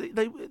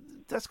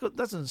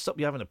doesn't stop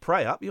you having a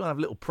pray up. You want to have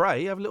a little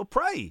pray? You have a little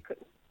pray.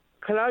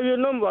 Can I have your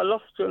number? I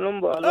lost your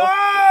number.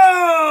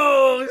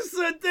 Oh,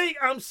 Sadiq,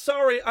 I'm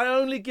sorry. I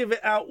only give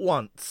it out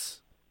once.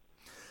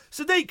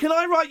 Sadiq, can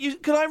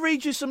I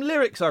read you some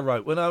lyrics I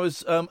wrote when I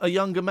was a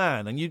younger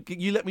man, and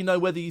you let me know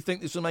whether you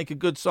think this will make a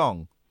good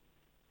song?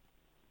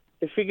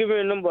 If you give me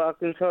a number, I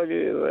can tell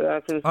you.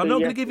 I'm not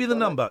going to give you the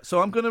number,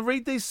 so I'm going to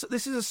read this.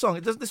 This is a song.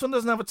 This one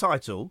doesn't have a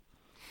title,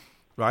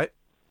 right?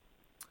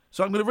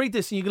 So I'm going to read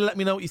this, and you're going to let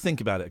me know what you think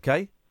about it,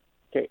 okay?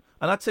 Okay.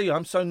 And I tell you,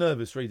 I'm so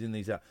nervous reading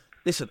these out.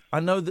 Listen, I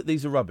know that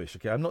these are rubbish,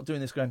 okay? I'm not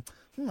doing this going,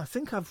 I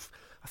think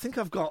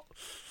I've got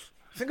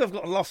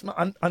lost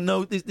my... I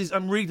know this,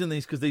 I'm reading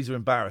these because these are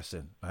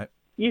embarrassing, right?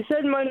 You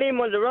said my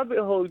name on the rabbit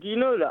hole. Do you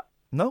know that?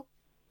 No.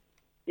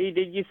 You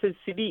did. You said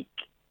Sadiq.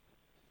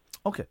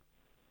 Okay.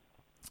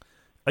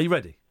 Are you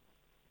ready?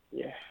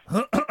 Yeah.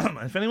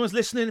 If anyone's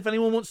listening, if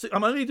anyone wants to...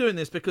 I'm only doing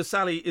this because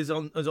Sally is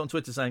on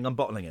Twitter saying I'm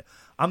bottling it.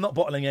 I'm not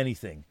bottling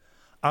anything.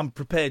 I'm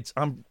prepared.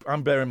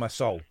 I'm bearing my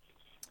soul.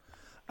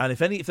 And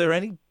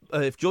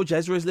if George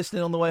Ezra is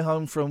listening on the way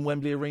home from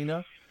Wembley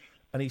Arena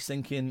and he's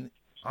thinking,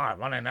 I'm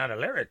running out of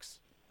lyrics.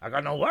 I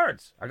got no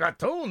words. I got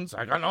tunes.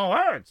 I got no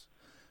words.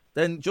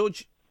 Then,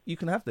 George, you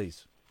can have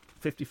these.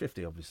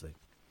 50-50, obviously.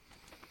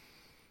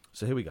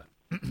 So here we go.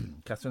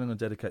 Catherine, I'm going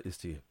to dedicate this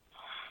to you.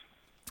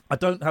 I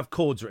don't have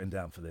chords written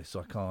down for this, so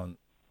I can't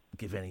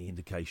give any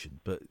indication.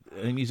 But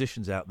any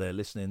musicians out there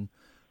listening,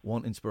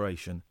 want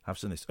inspiration, have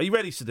some of this. Are you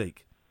ready, Sadiq?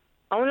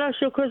 I want to ask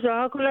you a question.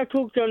 How can I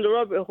talk to you on the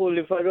rabbit hole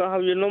if I don't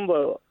have your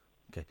number?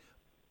 Okay.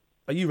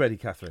 Are you ready,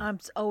 Catherine? I'm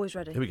always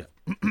ready. Here we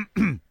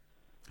go.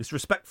 It's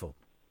respectful.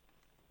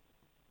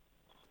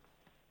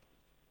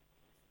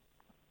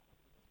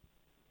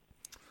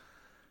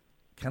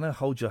 Can I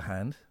hold your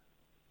hand?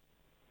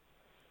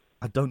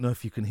 I don't know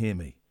if you can hear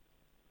me,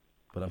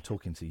 but I'm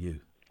talking to you.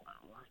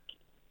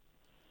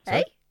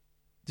 Hey?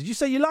 Did you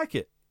say you like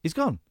it? He's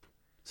gone.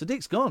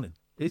 Sadiq's gone.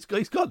 He's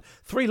gone.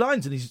 3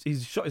 lines and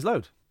he's shot his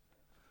load.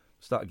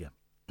 Start again.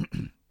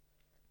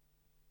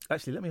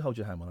 Actually, let me hold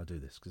your hand when I do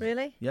this.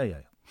 Really? Yeah.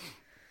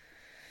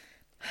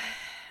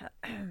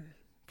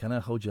 Can I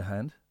hold your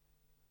hand?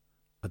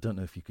 I don't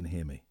know if you can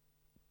hear me,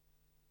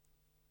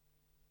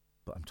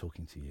 but I'm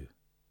talking to you.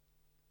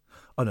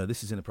 Oh, no,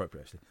 this is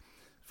inappropriate, actually,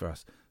 for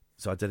us.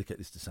 So I dedicate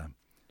this to Sam.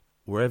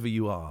 Wherever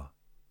you are,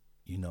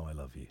 you know I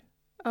love you.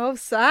 Oh,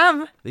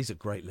 Sam. These are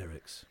great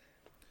lyrics.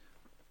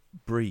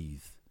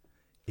 Breathe.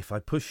 If I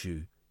push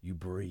you, you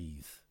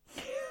breathe.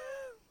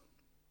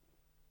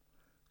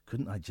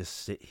 Couldn't I just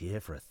sit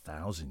here for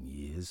 1,000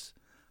 years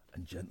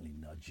and gently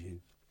nudge you?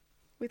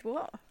 With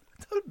what?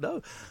 I don't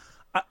know.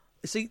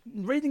 See,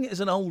 reading it as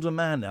an older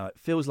man now, it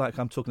feels like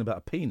I'm talking about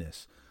a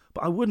penis.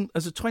 But I wouldn't,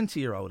 as a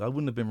 20-year-old, I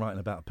wouldn't have been writing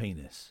about a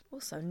penis.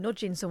 Also,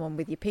 nudging someone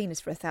with your penis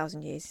for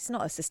 1,000 years, it's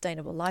not a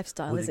sustainable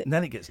lifestyle, is it? And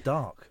then it gets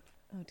dark.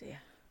 Oh, dear.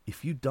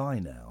 If you die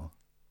now,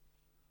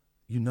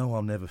 you know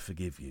I'll never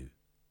forgive you.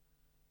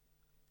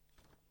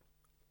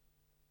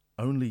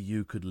 Only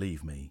you could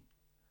leave me,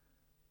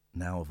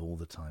 now of all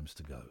the times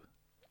to go.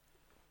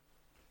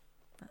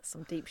 That's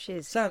some deep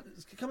shiz. Sam,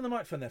 come on the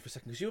microphone there for a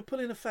second, because you were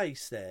pulling a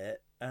face there,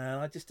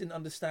 and I just didn't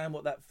understand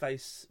what was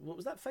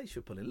that face you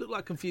were pulling? It looked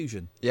like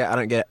confusion. Yeah, I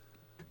don't get it.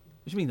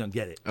 What do you mean you don't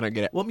get it? I don't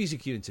get it. What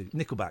music are you into?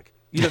 Nickelback.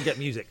 You don't get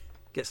music.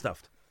 Get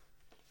stuffed.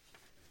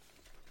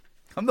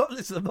 I'm not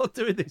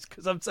doing this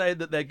because I'm saying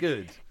that they're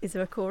good. Is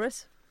there a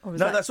chorus? Or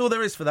that's all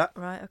there is for that.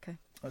 Right, okay.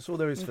 That's all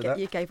there is for that.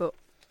 You gave up.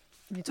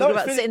 You're talking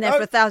about sitting there for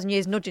 1,000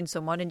 years nudging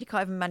someone and you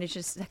can't even manage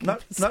a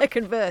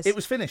second verse. It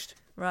was finished.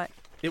 Right.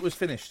 It was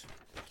finished.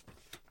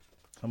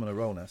 I'm going to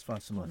roll now. Let's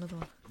find some more. Another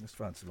one. Let's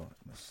find some more.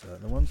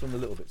 The ones on the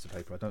little bits of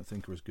paper I don't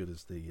think are as good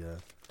as the...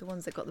 The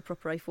ones that got the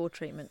proper A4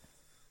 treatment.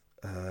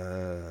 This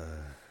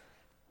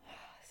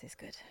is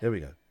good. Here we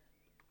go.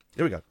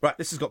 Right,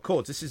 this has got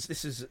chords. This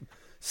is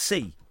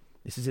C.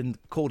 This is in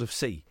chord of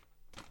C.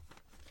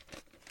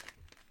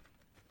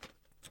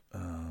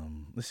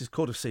 This is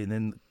chord of C, and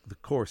then the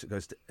chorus it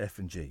goes to F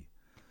and G.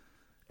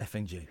 F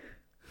and G.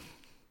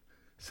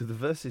 So the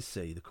verse is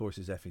C, the chorus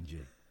is F and G.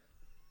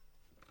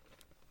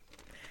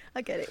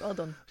 I get it. Well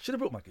done. Should have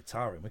brought my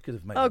guitar in. We could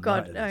have made. Oh a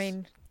God! night of this. I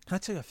mean, can I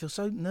tell you, I feel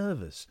so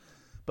nervous.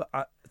 But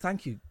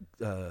thank you,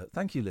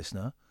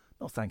 listener.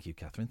 Not thank you,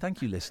 Catherine.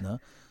 Thank you, listener,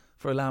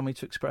 for allowing me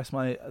to express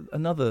my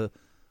another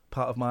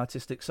part of my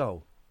artistic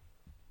soul.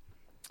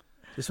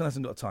 This one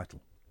hasn't got a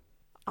title.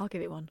 I'll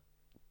give it one.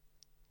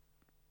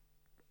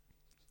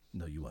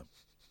 No, you won't.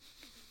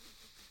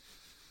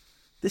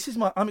 This is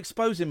I'm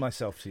exposing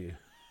myself to you.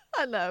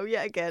 I know.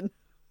 Yet again.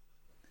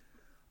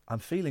 I'm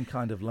feeling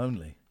kind of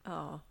lonely.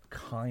 Oh.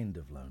 Kind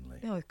of lonely.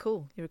 Oh,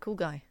 cool. You're a cool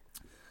guy.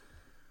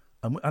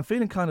 I'm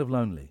feeling kind of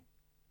lonely.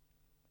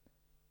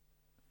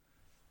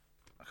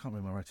 I can't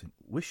read my writing.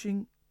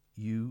 Wishing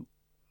you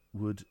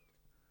would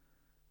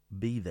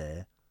be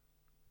there.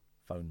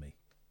 Phone me.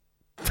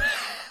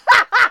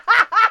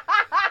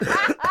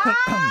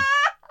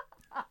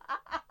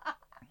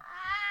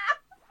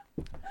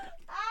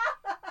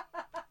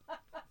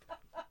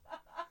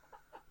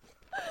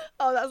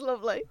 Oh, that's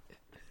lovely.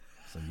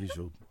 It's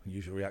unusual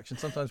reaction.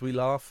 Sometimes we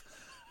laugh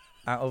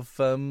out of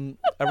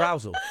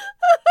arousal.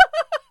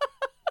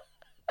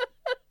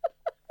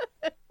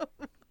 Oh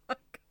my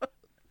God.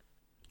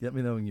 Let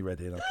me know when you're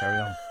ready and I'll carry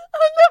on.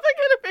 I'm never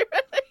going to be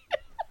ready.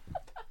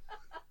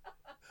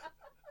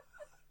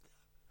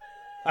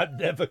 I'm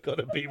never going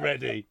to be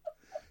ready.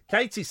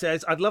 Katie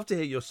says, I'd love to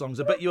hear your songs.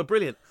 I bet you're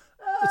brilliant.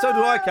 So do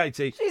I,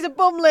 Katie. She's a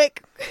bum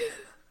lick.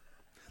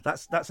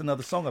 That's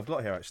another song I've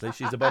got here, actually.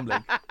 She's a bum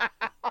lick.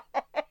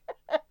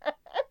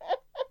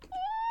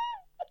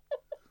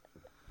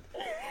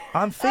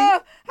 I'm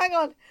hang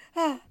on.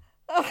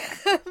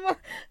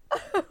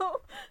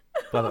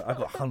 Brother, I've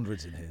got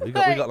hundreds in here. We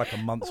got like a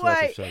month's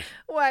worth of shows.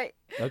 Wait.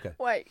 Okay.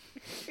 Wait.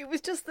 It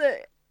was just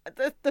the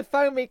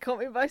phone me caught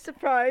me by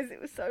surprise. It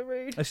was so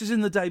rude. This is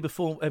in the day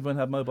before everyone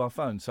had mobile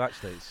phones, so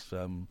actually it's... Did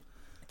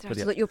I have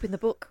to look you up in the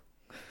book?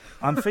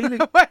 I'm feeling...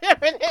 Wait a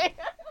minute.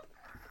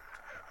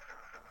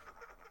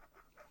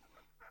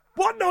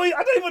 What noise?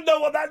 I don't even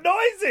know what that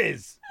noise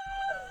is.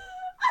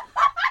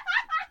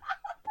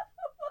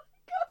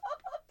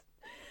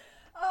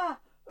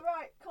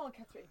 Right. Come on,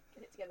 Catherine.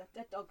 Get it together.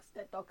 Dead dogs,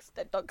 dead dogs,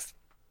 dead dogs.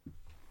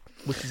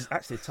 Which is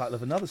actually the title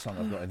of another song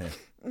I've got in here.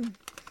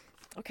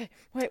 Okay.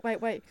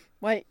 Wait.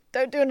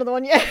 Don't do another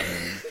one yet.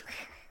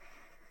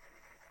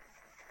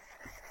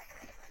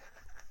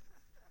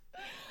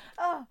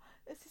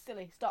 This is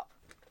silly. Stop.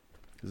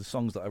 Because the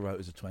songs that I wrote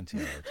as a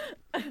 20-year-old.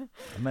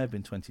 I may have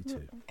been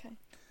 22.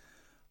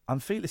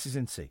 Okay. This is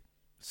in C.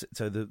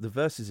 So the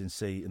verse is in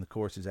C and the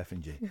chorus is F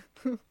and G.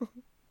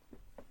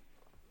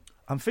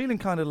 I'm feeling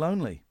kind of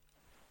lonely.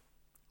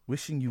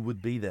 Wishing you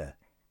would be there.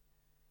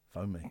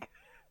 Phone me.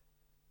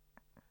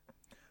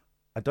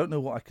 I don't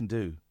know what I can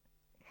do.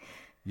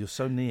 You're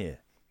so near,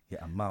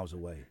 yet I'm miles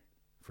away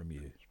from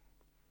you.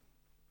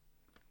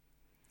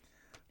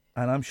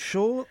 And I'm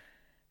sure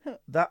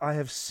that I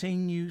have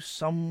seen you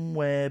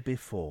somewhere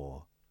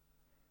before.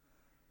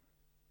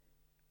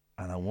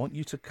 And I want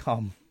you to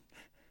come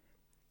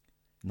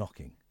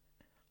knocking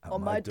at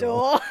on my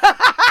door.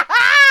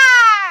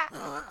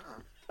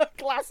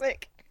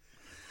 Classic.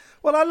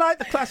 Well, I like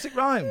the classic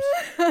rhymes.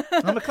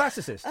 I'm a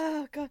classicist.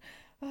 Oh, God.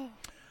 Oh.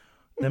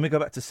 Then we go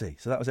back to C.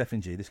 So that was F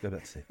and G. Let's go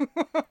back to C.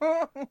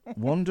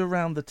 Wander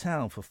around the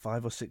town for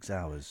 5 or 6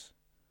 hours.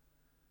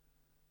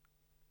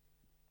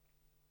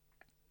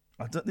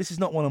 This is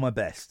not one of my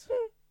best.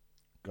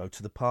 Go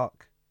to the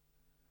park.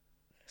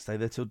 Stay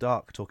there till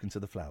dark, talking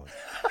to the flowers.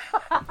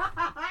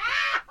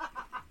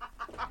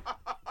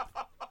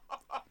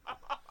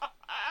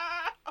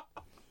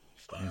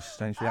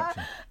 Strange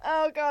reaction.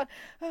 Oh, God.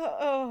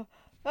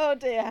 Oh,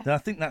 dear. Then I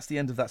think that's the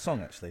end of that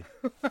song, actually.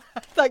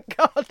 Thank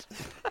God.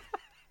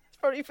 It's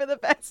probably for the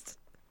best.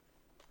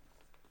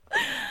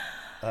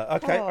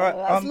 Okay, all right.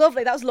 That's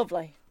lovely. That was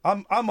lovely.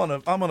 I'm on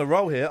a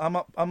roll here. I'm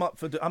up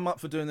for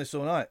doing this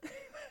all night.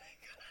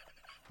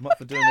 I'm up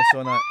for doing this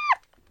all night.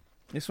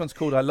 This one's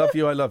called "I Love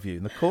You, I Love You,"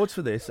 and the chords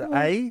for this are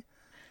A.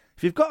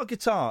 If you've got a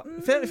guitar,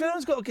 if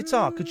anyone's got a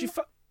guitar, could you?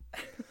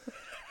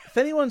 If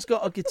anyone's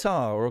got a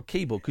guitar or a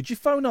keyboard, could you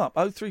phone up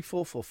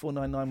 0344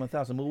 499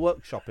 1000? We'll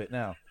workshop it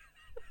now.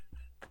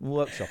 We'll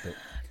workshop it.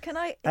 Can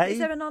I? Is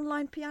there an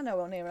online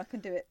piano on here? I can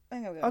do it.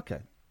 Hang on. Okay.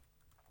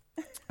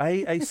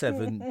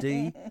 A7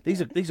 D.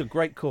 These are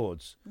great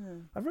chords.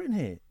 I've written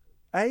here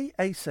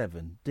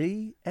A7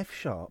 D F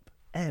sharp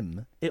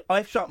M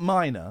F sharp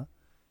minor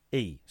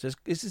E. So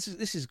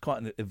this is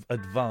quite an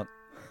advanced.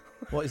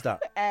 What is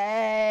that?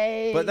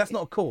 A. But that's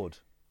not a chord.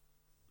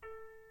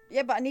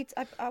 Yeah, but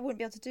I wouldn't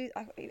be able to do.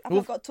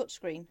 I've got a touch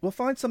screen. Well,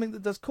 find something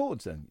that does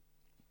chords then.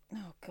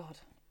 Oh God.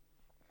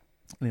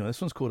 Anyway,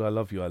 this one's called "I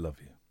Love You, I Love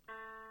You."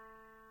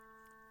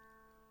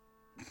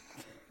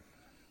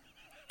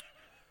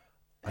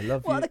 I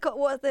love you.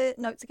 What are the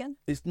notes again?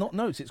 It's not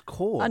notes. It's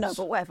chords. I know,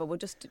 but whatever. We'll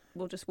just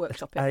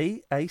workshop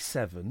it.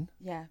 A7.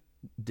 Yeah.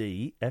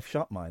 D F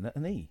sharp minor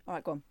and E. All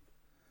right, go on.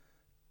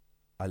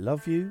 I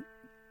love you.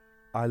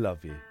 I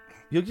love you.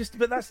 You're just.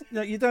 But that's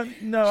no. You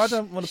don't. No, I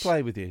don't want to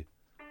play with you.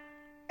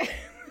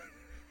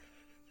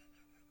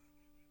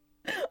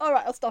 All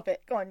right. I'll stop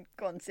it. Go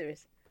on,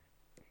 serious.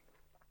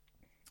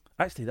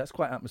 Actually, that's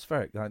quite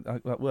atmospheric.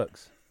 That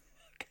works.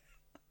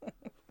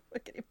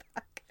 We're getting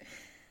back.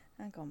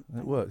 Hang on.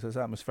 It works. It's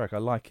atmospheric. I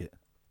like it.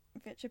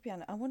 Virtual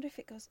piano. I wonder if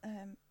it goes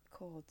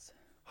chords.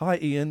 Hi,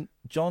 Iain.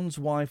 John's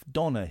wife,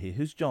 Donna, here.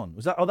 Who's John?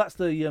 Was that? Oh, that's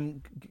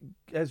the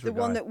Ezra The guy.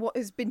 one that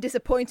has been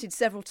disappointed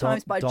several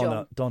times by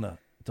John. Donna.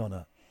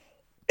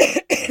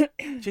 Jeez,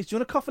 do you want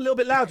to cough a little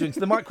bit louder into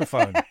the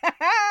microphone?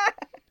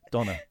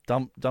 Donna,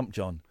 dump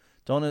John.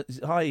 Donna,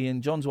 hi,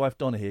 Iain. John's wife,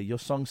 Donna, here. Your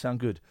songs sound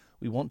good.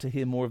 We want to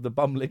hear more of the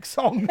Bumlick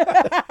song.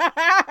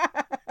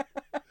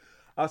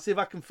 I'll see if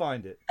I can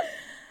find it.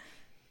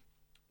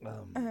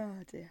 Oh,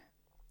 dear.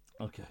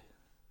 Okay.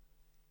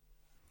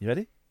 You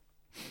ready?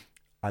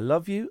 I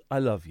love you, I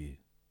love you.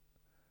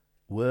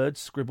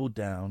 Words scribbled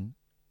down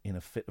in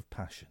a fit of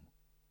passion.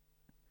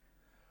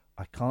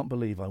 I can't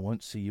believe I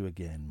won't see you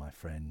again, my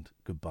friend.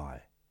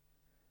 Goodbye.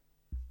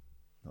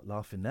 Not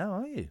laughing now,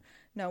 are you?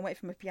 No, I'm waiting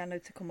for my piano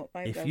to come up.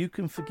 If you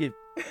can forgive...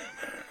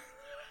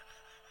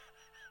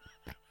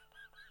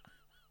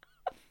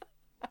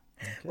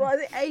 Okay. What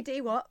is it?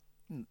 AD what?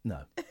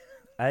 No.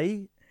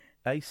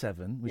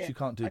 A7, which you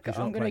can't do because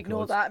you're not playing chords. I'm going to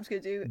ignore that. I'm just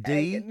going to do D,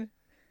 A and...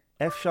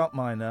 F sharp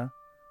minor,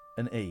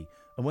 and E.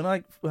 And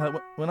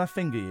when I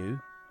finger you,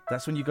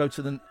 that's when you go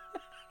to the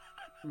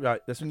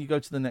right. That's when you go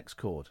to the next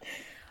chord.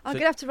 I'm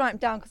going to have to write them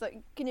down because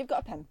can you've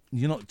got a pen?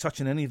 You're not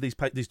touching any of these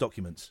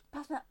documents.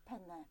 Pass me that pen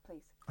there,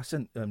 please. I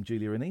sent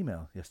Julia an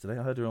email yesterday.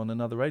 I heard her on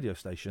another radio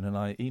station, and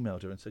I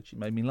emailed her and said she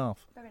made me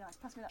laugh. Very nice.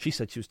 Pass me that. She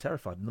said she was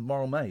terrified in the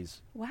Moral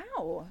Maze.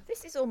 Wow,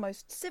 this is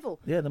almost civil.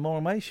 Yeah, the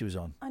Moral Maze she was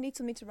on. I need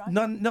something to write.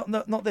 No,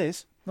 not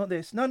this. Not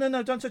this. No,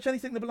 don't touch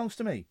anything that belongs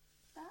to me.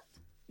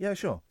 That? Yeah,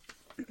 sure.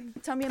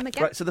 Tell me again.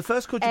 Right, so the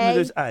first chord you're going to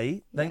do is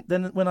A.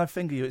 Then when I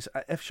finger you, it's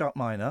F sharp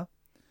minor.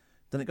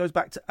 Then it goes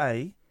back to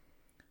A.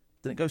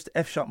 Then it goes to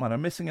F sharp minor.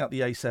 I'm missing out the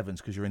A7s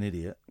because you're an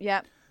idiot.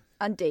 Yeah,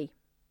 and D.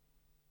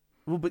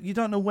 Well, but you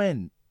don't know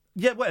when.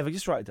 Yeah, whatever.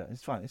 Just write it down.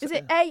 It's fine. Is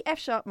it A, F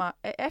sharp,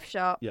 F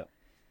sharp? Yeah.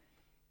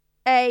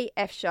 A,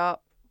 F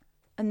sharp,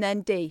 and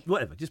then D.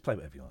 Whatever. Just play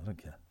whatever you want. I don't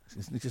care.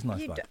 It's just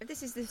nice fun.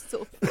 This is this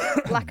sort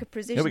of lack of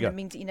precision go. that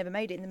means that you never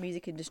made it in the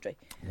music industry.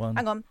 1,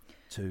 Hang on.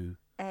 2,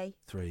 A,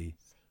 3,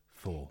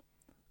 4.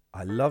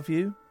 I love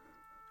you.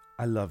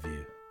 I love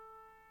you.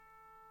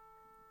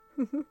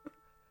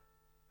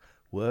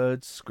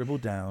 Words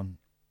scribbled down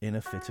in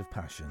a fit of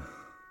passion.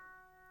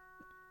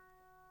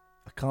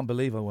 I can't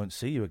believe I won't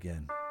see you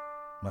again,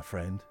 my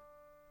friend.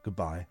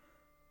 Goodbye.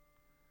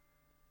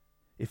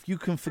 If you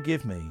can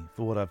forgive me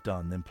for what I've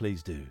done, then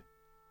please do.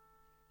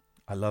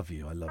 I love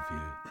you. I love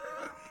you.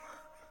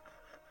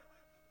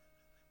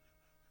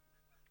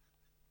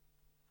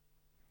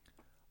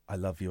 I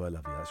love you. I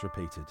love you. That's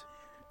repeated.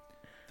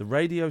 The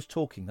radio's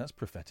talking. That's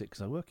prophetic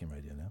because I work in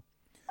radio now.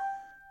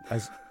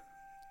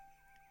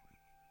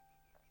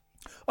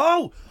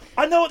 Oh,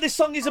 I know what this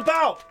song is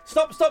about.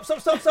 Stop.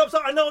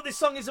 I know what this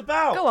song is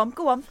about. Go on.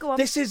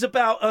 This is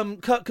about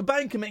Kurt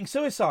Cobain committing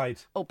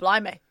suicide. Oh,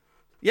 blimey.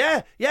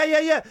 Yeah.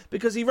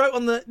 Because he wrote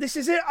on the... This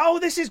is it. Oh,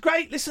 this is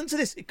great. Listen to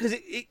this. Because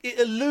it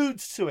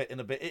alludes to it in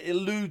a bit. It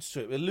alludes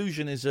to it.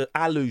 Allusion is a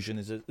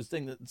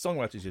thing that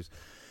songwriters use.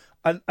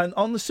 And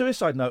on the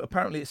suicide note,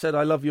 apparently it said,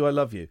 I love you, I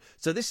love you.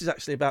 So this is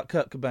actually about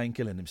Kurt Cobain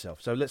killing himself.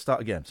 So let's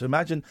start again. So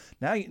imagine,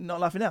 now you're not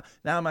laughing now.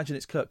 Now imagine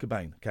it's Kurt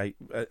Cobain, okay?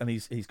 And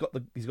he's got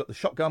the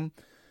shotgun,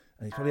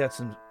 and he's probably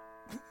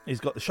he's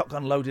got the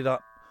shotgun loaded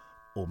up,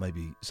 or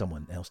maybe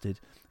someone else did.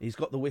 He's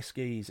got the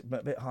whiskey, he's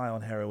a bit high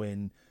on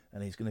heroin,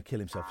 and he's going to kill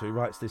himself. So he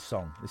writes this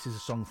song. This is a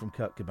song from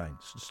Kurt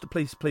Cobain. So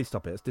please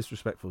stop it. It's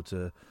disrespectful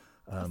to...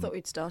 I thought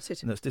we'd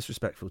started. No, it's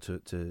disrespectful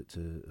to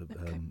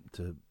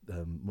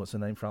what's her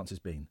name? Frances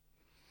Bean.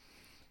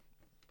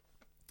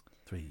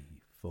 3,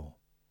 4.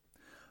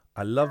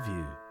 I love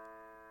you.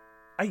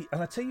 Hey,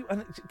 and I tell you,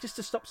 and just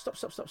to stop.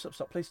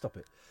 Please stop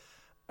it.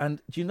 And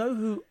do you know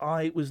who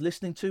I was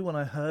listening to when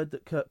I heard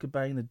that Kurt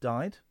Cobain had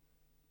died?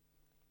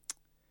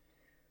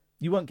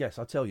 You won't guess.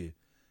 I'll tell you.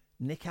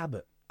 Nick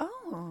Abbott.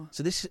 Oh.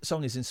 So this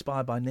song is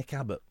inspired by Nick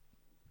Abbott.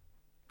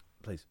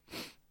 Please.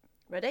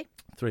 Ready?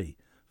 3,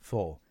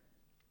 4.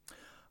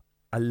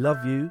 I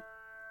love you.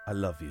 I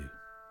love you.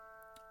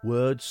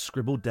 Words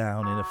scribbled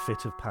down in a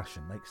fit of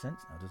passion. Makes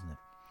sense now, doesn't it?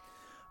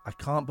 I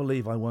can't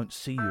believe I won't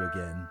see you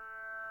again.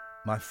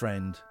 My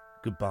friend,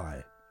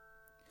 goodbye.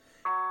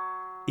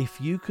 If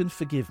you can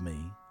forgive me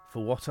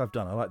for what I've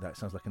done, I like that, it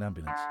sounds like an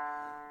ambulance,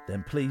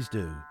 then please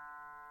do.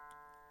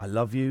 I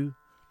love you,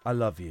 I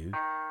love you,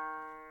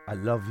 I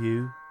love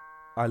you,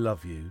 I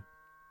love you.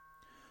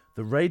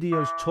 The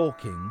radio's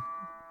talking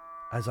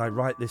as I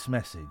write this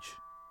message.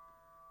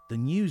 The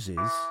news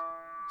is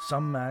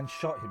some man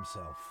shot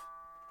himself.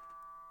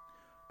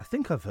 I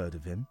think I've heard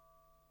of him.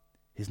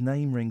 His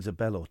name rings a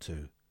bell or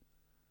two.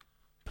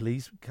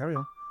 Please, carry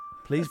on.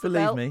 Please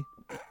believe me.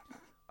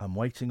 I'm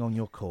waiting on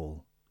your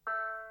call.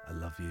 I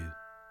love you.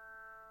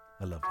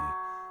 I love you.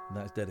 And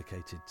that's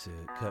dedicated to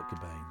Kurt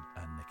Cobain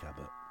and Nick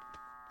Abbott,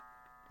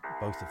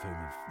 both of whom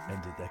have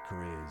ended their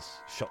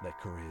careers, shot their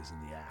careers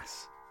in the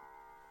ass.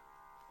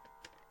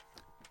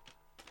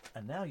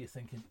 And now you're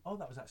thinking, oh,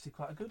 that was actually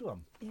quite a good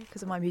one. Yeah,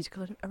 because of my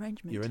musical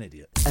arrangement. You're an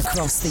idiot.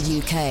 Across the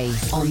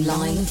UK,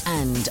 online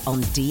and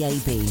on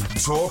DAB.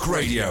 Talk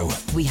Radio.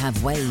 We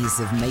have ways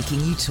of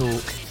making you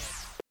talk.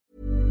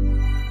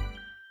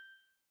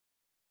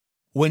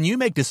 When you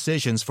make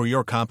decisions for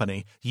your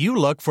company, you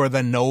look for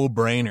the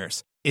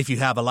no-brainers. If you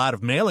have a lot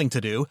of mailing to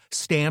do,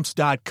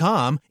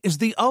 Stamps.com is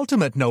the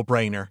ultimate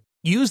no-brainer.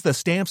 Use the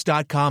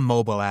Stamps.com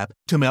mobile app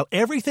to mail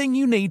everything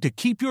you need to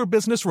keep your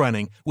business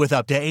running with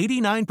up to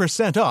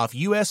 89% off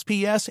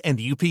USPS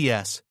and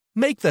UPS.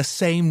 Make the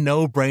same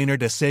no-brainer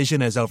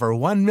decision as over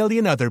 1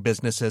 million other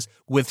businesses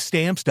with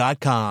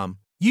Stamps.com.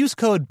 Use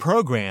code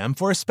PROGRAM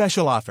for a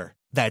special offer.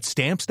 That's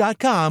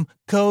Stamps.com,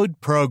 code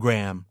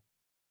PROGRAM.